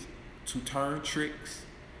kids to turn tricks.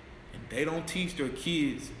 And they don't teach their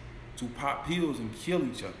kids to pop pills and kill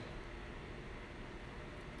each other.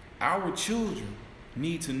 Our children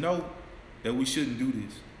need to know that we shouldn't do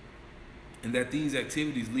this. And that these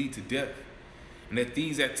activities lead to death. And that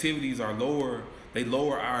these activities are lower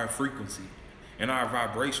our frequency and our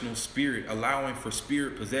vibrational spirit, allowing for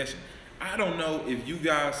spirit possession. I don't know if you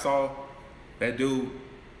guys saw that dude,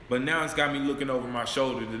 but now it's got me looking over my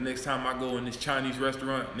shoulder. The next time I go in this Chinese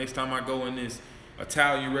restaurant, next time I go in this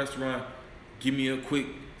Italian restaurant, give me a quick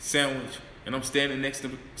sandwich, and I'm standing next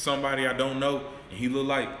to somebody I don't know, and he look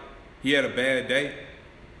like he had a bad day,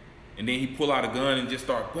 and then he pull out a gun and just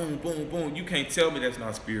start boom, boom, boom. You can't tell me that's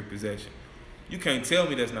not spirit possession. you can't tell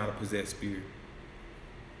me that's not a possessed spirit,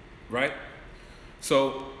 right?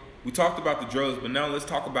 So we talked about the drugs, but now let's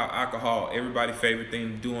talk about alcohol. Everybody's favorite thing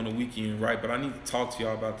to do on the weekend, right? But I need to talk to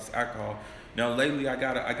y'all about this alcohol. Now lately, I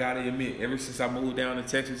gotta admit, ever since I moved down to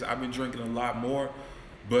Texas, I've been drinking a lot more,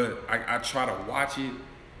 but I try to watch it.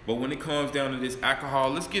 But when it comes down to this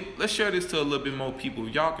alcohol, let's share this to a little bit more people.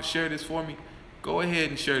 If y'all can share this for me, go ahead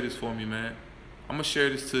and share this for me, man. I'm gonna share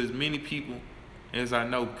this to as many people as I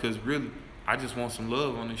know, because really, I just want some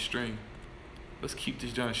love on this stream. Let's keep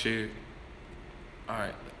this junk shared. All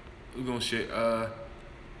right. We're gonna share.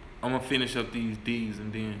 I'm gonna finish up these D's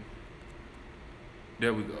and then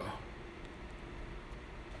there we go.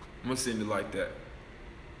 I'm gonna send it like that.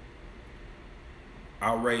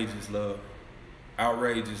 Outrageous love.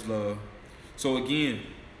 Outrageous love. So again,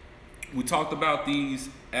 we talked about these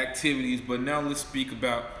activities, but now let's speak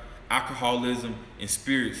about alcoholism and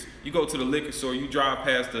spirits. You go to the liquor store, you drive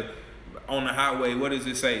past on the highway, what does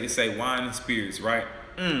it say? It say wine and spirits, right?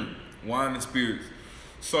 Wine and spirits.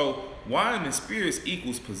 So wine and spirits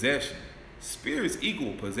equals possession. Spirits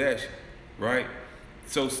equal possession, right?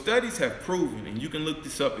 So studies have proven, and you can look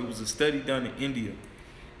this up, it was a study done in India.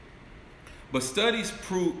 But studies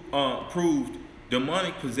proved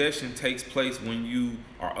demonic possession takes place when you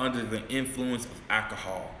are under the influence of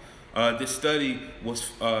alcohol. This study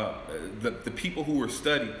was, the people who were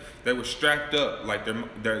studied, they were strapped up, like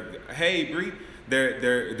their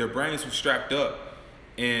brains were strapped up.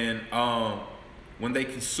 And when they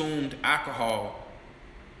consumed alcohol,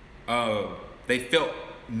 they felt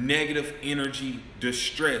negative energy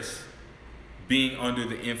distress being under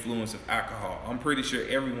the influence of alcohol. I'm pretty sure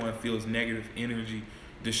everyone feels negative energy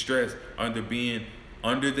distress being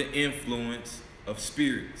under the influence of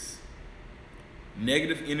spirits.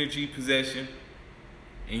 Negative energy possession,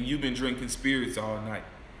 and you've been drinking spirits all night.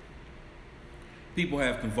 People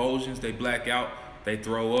have convulsions, they black out, they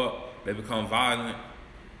throw up, they become violent.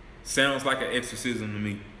 Sounds like an exorcism to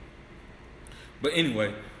me. But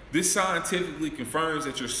anyway, this scientifically confirms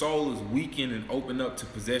that your soul is weakened and opened up to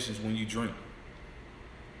possessions when you drink.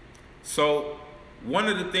 So one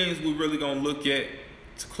of the things we're really going to look at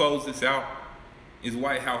to close this out is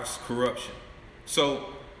White House corruption. So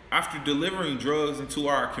after delivering drugs into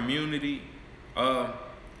our community,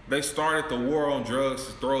 they started the war on drugs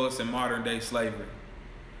to throw us in modern day slavery.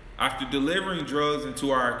 After delivering drugs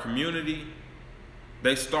into our community,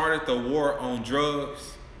 they started the war on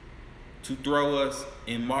drugs to throw us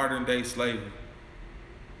in modern day slavery.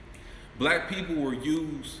 Black people were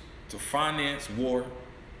used to finance war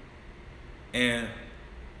and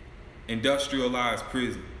industrialize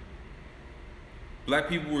prison. Black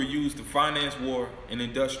people were used to finance war and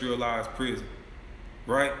industrialize prison,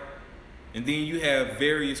 right? And then you have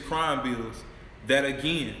various crime bills that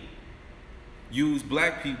again use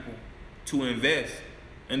black people to invest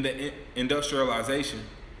in the industrialization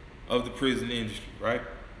of the prison industry, right?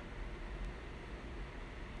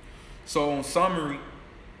 So in summary,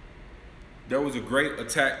 there was a great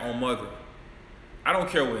attack on Mother. I don't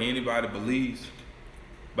care what anybody believes,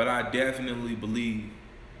 but I definitely believe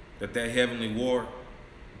that that heavenly war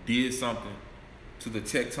did something to the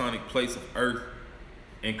tectonic plates of earth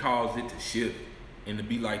and caused it to shift and to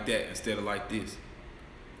be like that instead of like this.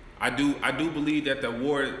 I do believe that the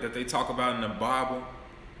war that they talk about in the Bible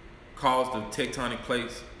caused the tectonic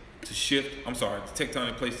plates to shift. I'm sorry, the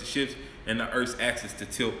tectonic plates to shift and the Earth's axis to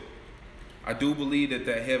tilt. I do believe that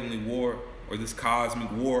that heavenly war, or this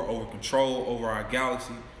cosmic war over control over our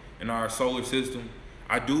galaxy and our solar system,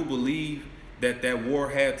 I do believe that that war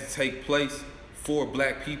had to take place for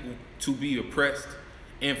black people to be oppressed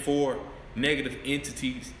and for negative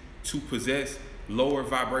entities to possess lower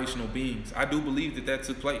vibrational beings. I do believe that that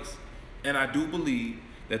took place. And I do believe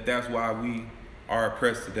that that's why we are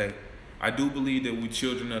oppressed today. I do believe that we're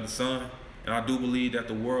children of the sun. And I do believe that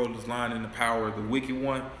the world is lying in the power of the wicked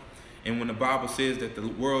one. And when the Bible says that the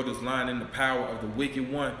world is lying in the power of the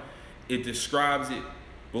wicked one, it describes it,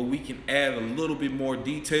 but we can add a little bit more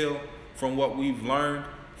detail from what we've learned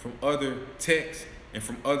from other texts and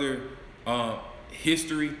from other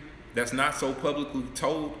history that's not so publicly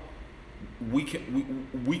told. We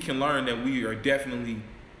can learn that we are definitely,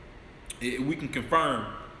 we can confirm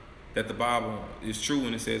that the Bible is true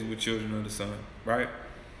when it says we're children of the sun, right?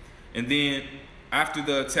 And then after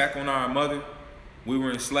the attack on our mother, we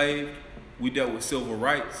were enslaved. We dealt with civil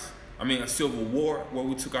rights. A civil war where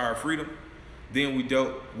we took our freedom. Then we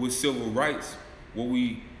dealt with civil rights where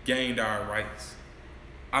we gained our rights.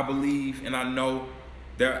 I believe and I know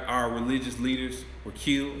that our religious leaders were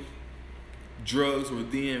killed. Drugs were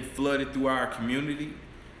then flooded through our community.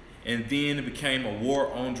 And then it became a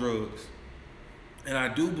war on drugs. And I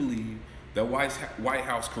do believe that White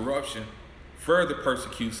House corruption further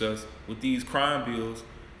persecutes us with these crime bills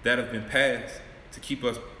that have been passed to keep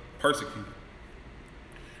us persecuted.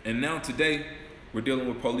 And now today, we're dealing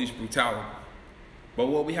with police brutality. But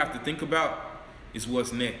what we have to think about is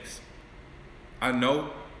what's next. I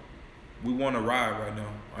know we want to ride right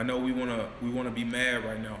now. I know we want to be mad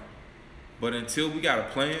right now. But until we got a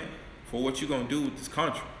plan for what you're going to do with this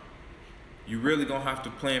country, you really going to have to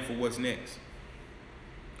plan for what's next.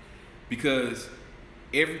 Because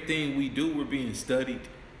everything we do, we're being studied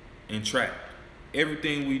and tracked.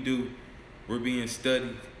 Everything we do, we're being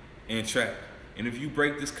studied and tracked. And if you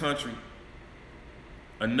break this country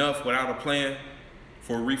enough without a plan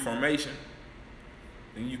for reformation,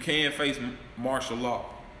 then you can face martial law.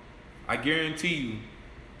 I guarantee you,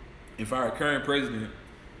 if our current president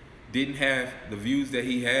didn't have the views that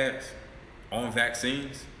he has on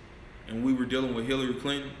vaccines, and we were dealing with Hillary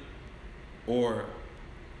Clinton or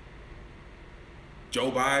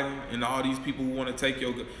Joe Biden and all these people who want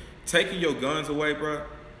to taking your guns away, bro.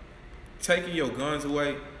 Taking your guns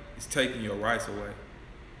away is taking your rights away.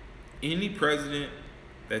 Any president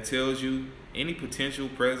that tells you, any potential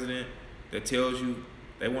president that tells you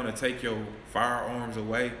they want to take your firearms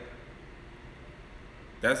away,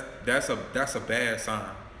 that's a bad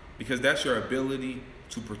sign, because that's your ability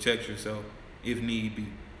to protect yourself if need be.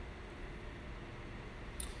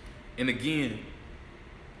 And again,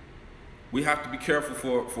 we have to be careful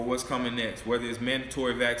for what's coming next, whether it's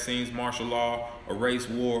mandatory vaccines, martial law, a race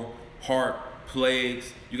war, heart,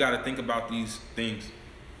 plagues. You got to think about these things.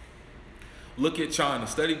 Look at China.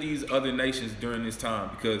 Study these other nations during this time,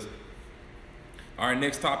 because our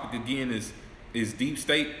next topic again is deep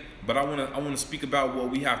state. But I want to speak about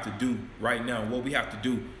what we have to do right now, what we have to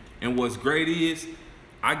do. And what's great is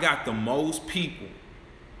I got the most people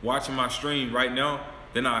watching my stream right now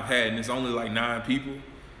than I've had, and it's only like 9 people.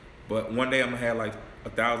 But one day I'm gonna have like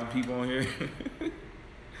 1,000 people on here.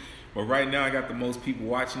 But right now I got the most people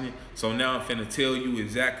watching it. So now I'm finna tell you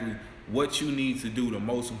exactly what you need to do, the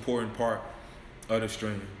most important part of the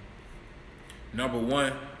stream. Number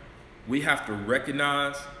 1, we have to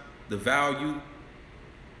recognize the value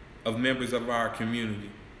of members of our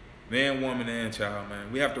community, man, woman, and child,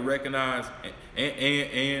 man. We have to recognize,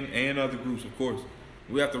 and other groups, of course.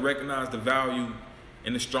 We have to recognize the value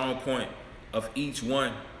and the strong point of each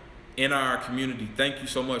one in our community. Thank you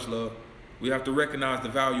so much, love. We have to recognize the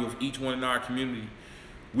value of each one in our community.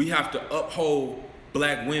 We have to uphold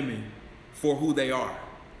black women for who they are,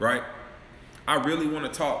 right? I really want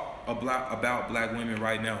to talk about black women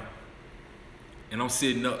right now. And I'm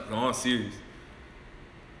sitting up, no, I'm serious.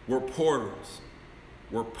 We're portals.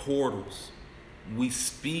 We're portals. We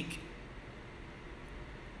speak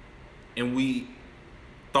and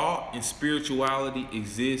thought and spirituality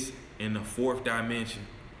exists in the 4th dimension.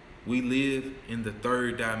 We live in the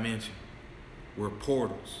 3rd dimension. We're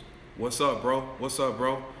portals. What's up, bro? What's up,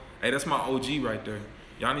 bro? Hey, that's my OG right there.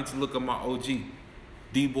 Y'all need to look up my OG.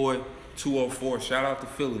 D-Boy 204. Shout out to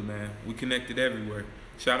Philly, man. We connected everywhere.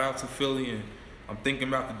 Shout out to Philly, and I'm thinking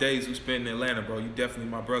about the days we spent in Atlanta, bro. You definitely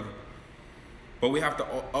my brother. But we have to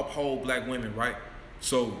uphold black women, right?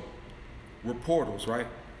 So we're portals, right?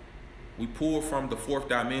 We pull from the 4th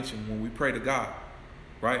dimension when we pray to God,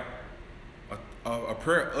 right? A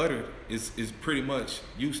prayer uttered is pretty much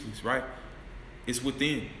useless, right? It's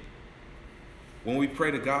within. When we pray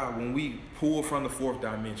to God, when we pull from the 4th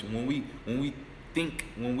dimension, when we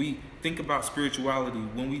think about spirituality,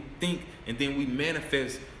 when we think and then we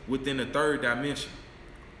manifest within the 3rd dimension,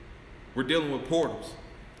 we're dealing with portals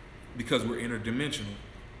because we're interdimensional,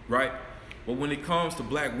 right? But when it comes to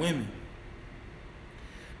black women,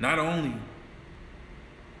 not only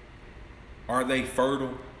are they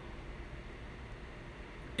fertile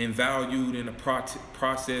and valued in the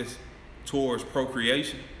process towards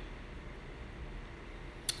procreation,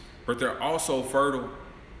 but they're also fertile,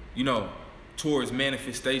 towards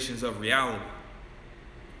manifestations of reality.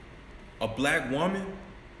 A black woman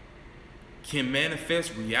can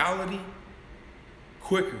manifest reality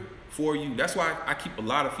quicker for you. That's why I keep a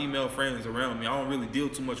lot of female friends around me. I don't really deal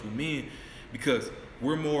too much with men because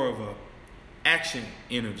we're more of a action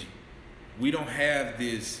energy. We don't have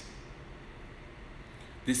this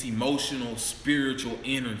emotional, spiritual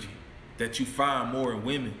energy that you find more in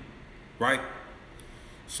women, right?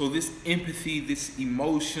 So this empathy, this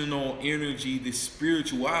emotional energy, this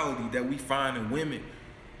spirituality that we find in women,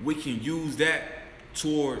 we can use that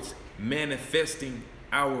towards manifesting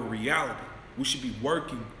our reality. We should be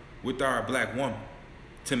working with our black woman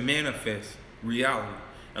to manifest reality.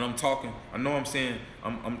 And I'm talking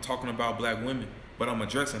about black women, but I'm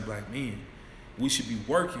addressing black men. We should be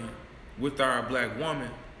working with our black woman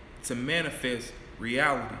to manifest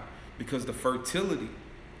reality, because the fertility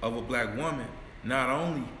of a black woman not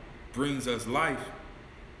only brings us life,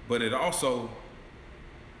 but it also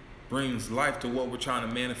brings life to what we're trying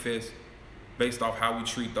to manifest based off how we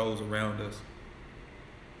treat those around us.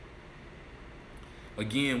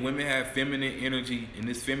 Again, women have feminine energy, and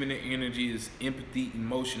this feminine energy is empathy,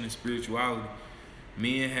 emotion, and spirituality.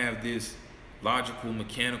 Men have this logical,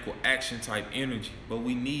 mechanical, action type energy, but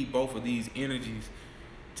we need both of these energies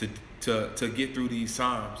to get through these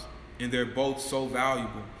times, and they're both so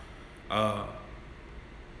valuable and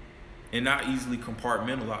not easily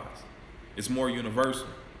compartmentalized. It's more universal.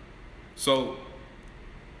 So,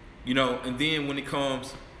 you know, and then when it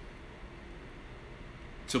comes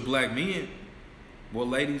to black men, well,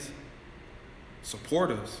 ladies,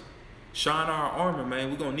 support us. Shine our armor, man.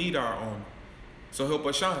 We're going to need our armor. So help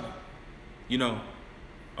us shine it. You know,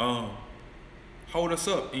 hold us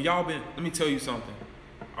up. And y'all been, let me tell you something.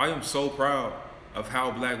 I am so proud of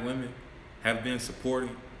how black women have been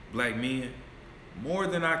supporting black men, more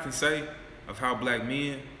than I can say of how black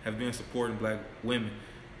men have been supporting black women.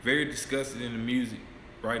 Very disgusted in the music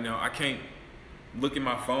right now. I can't look at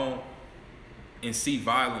my phone and see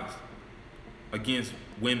violence against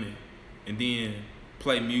women and then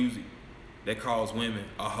play music that calls women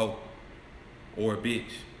a hoe or a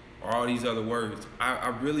bitch or all these other words. I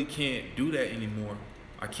really can't do that anymore.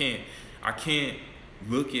 I can't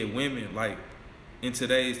look at women like in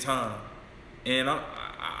today's time. And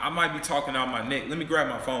I might be talking out my neck. Let me grab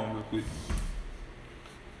my phone real quick.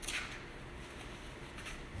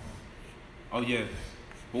 Oh yeah.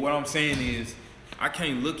 But what I'm saying is, I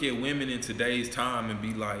can't look at women in today's time and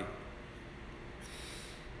be like,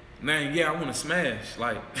 man, yeah, I want to smash.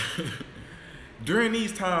 Like, during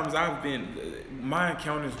these times, my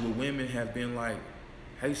encounters with women have been like,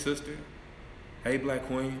 hey sister, hey black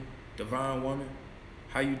queen, divine woman,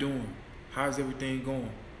 how you doing? How's everything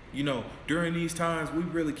going? You know, during these times, we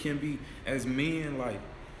really can be, as men, like,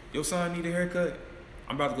 your son need a haircut?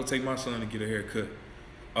 I'm about to go take my son to get a haircut.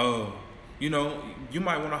 You know, you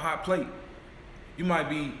might want a hot plate. You might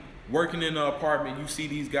be working in an apartment, you see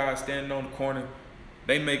these guys standing on the corner,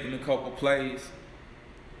 they making a couple plays.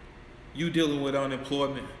 You dealing with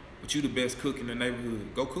unemployment, but you the best cook in the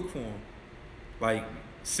neighborhood. Go cook for them. Like,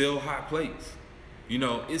 sell hot plates. You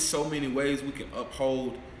know, it's so many ways we can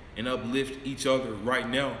uphold and uplift each other right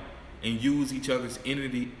now and use each other's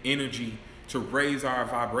energy to raise our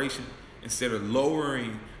vibration instead of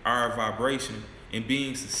lowering our vibration and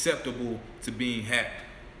being susceptible to being hacked.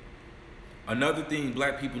 Another thing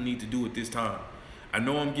black people need to do at this time, I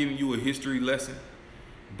know I'm giving you a history lesson,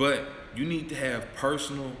 but you need to have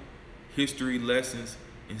personal history lessons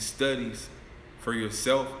and studies for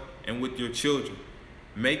yourself and with your children.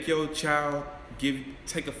 Make your child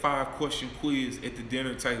take a 5-question quiz at the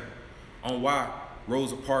dinner table on why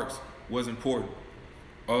Rosa Parks was important.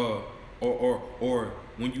 Or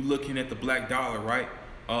when you're looking at the black dollar, right?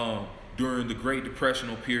 During the Great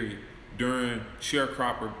Depressional period, during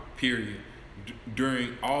sharecropper period,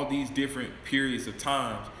 during all these different periods of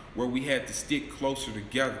times where we had to stick closer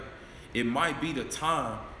together. It might be the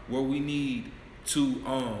time where we need to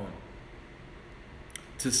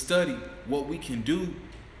study what we can do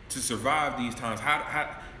to survive these times.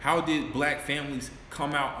 How did black families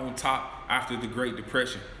come out on top after the Great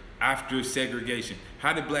Depression, after segregation?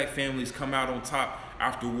 How did black families come out on top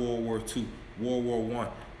after World War II, World War I?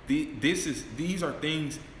 These are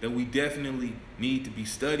things that we definitely need to be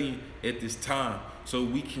studying at this time so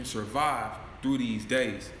we can survive through these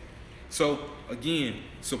days. So again,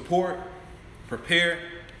 support, prepare,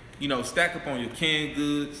 you know, stack up on your canned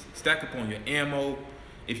goods, stack up on your ammo.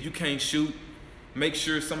 If you can't shoot, make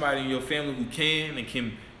sure somebody in your family who can and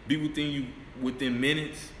can be within you within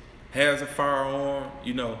minutes has a firearm.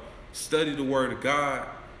 You know, study the word of God.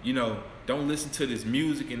 You know, don't listen to this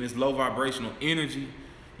music and this low vibrational energy.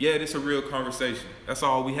 Yeah, this is a real conversation. That's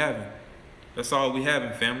all we having. That's all we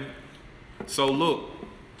having, family. So look,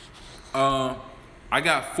 I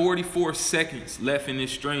got 44 seconds left in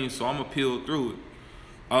this stream, so I'm gonna peel through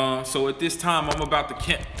it. So at this time, I'm about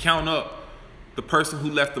to count up the person who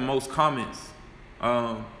left the most comments.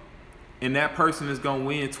 And that person is gonna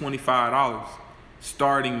win $25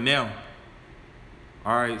 starting now.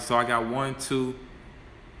 All right, so I got 1, 2,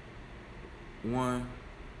 1,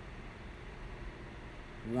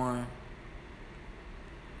 1,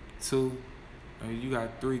 2. You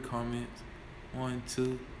got 3 comments. 1,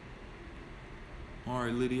 2. All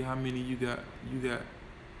right, Lydia, how many you got? You got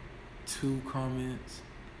 2 comments,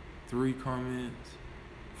 3 comments,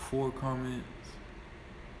 4 comments.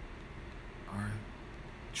 All right,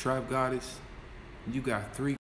 Trap Goddess, you got 3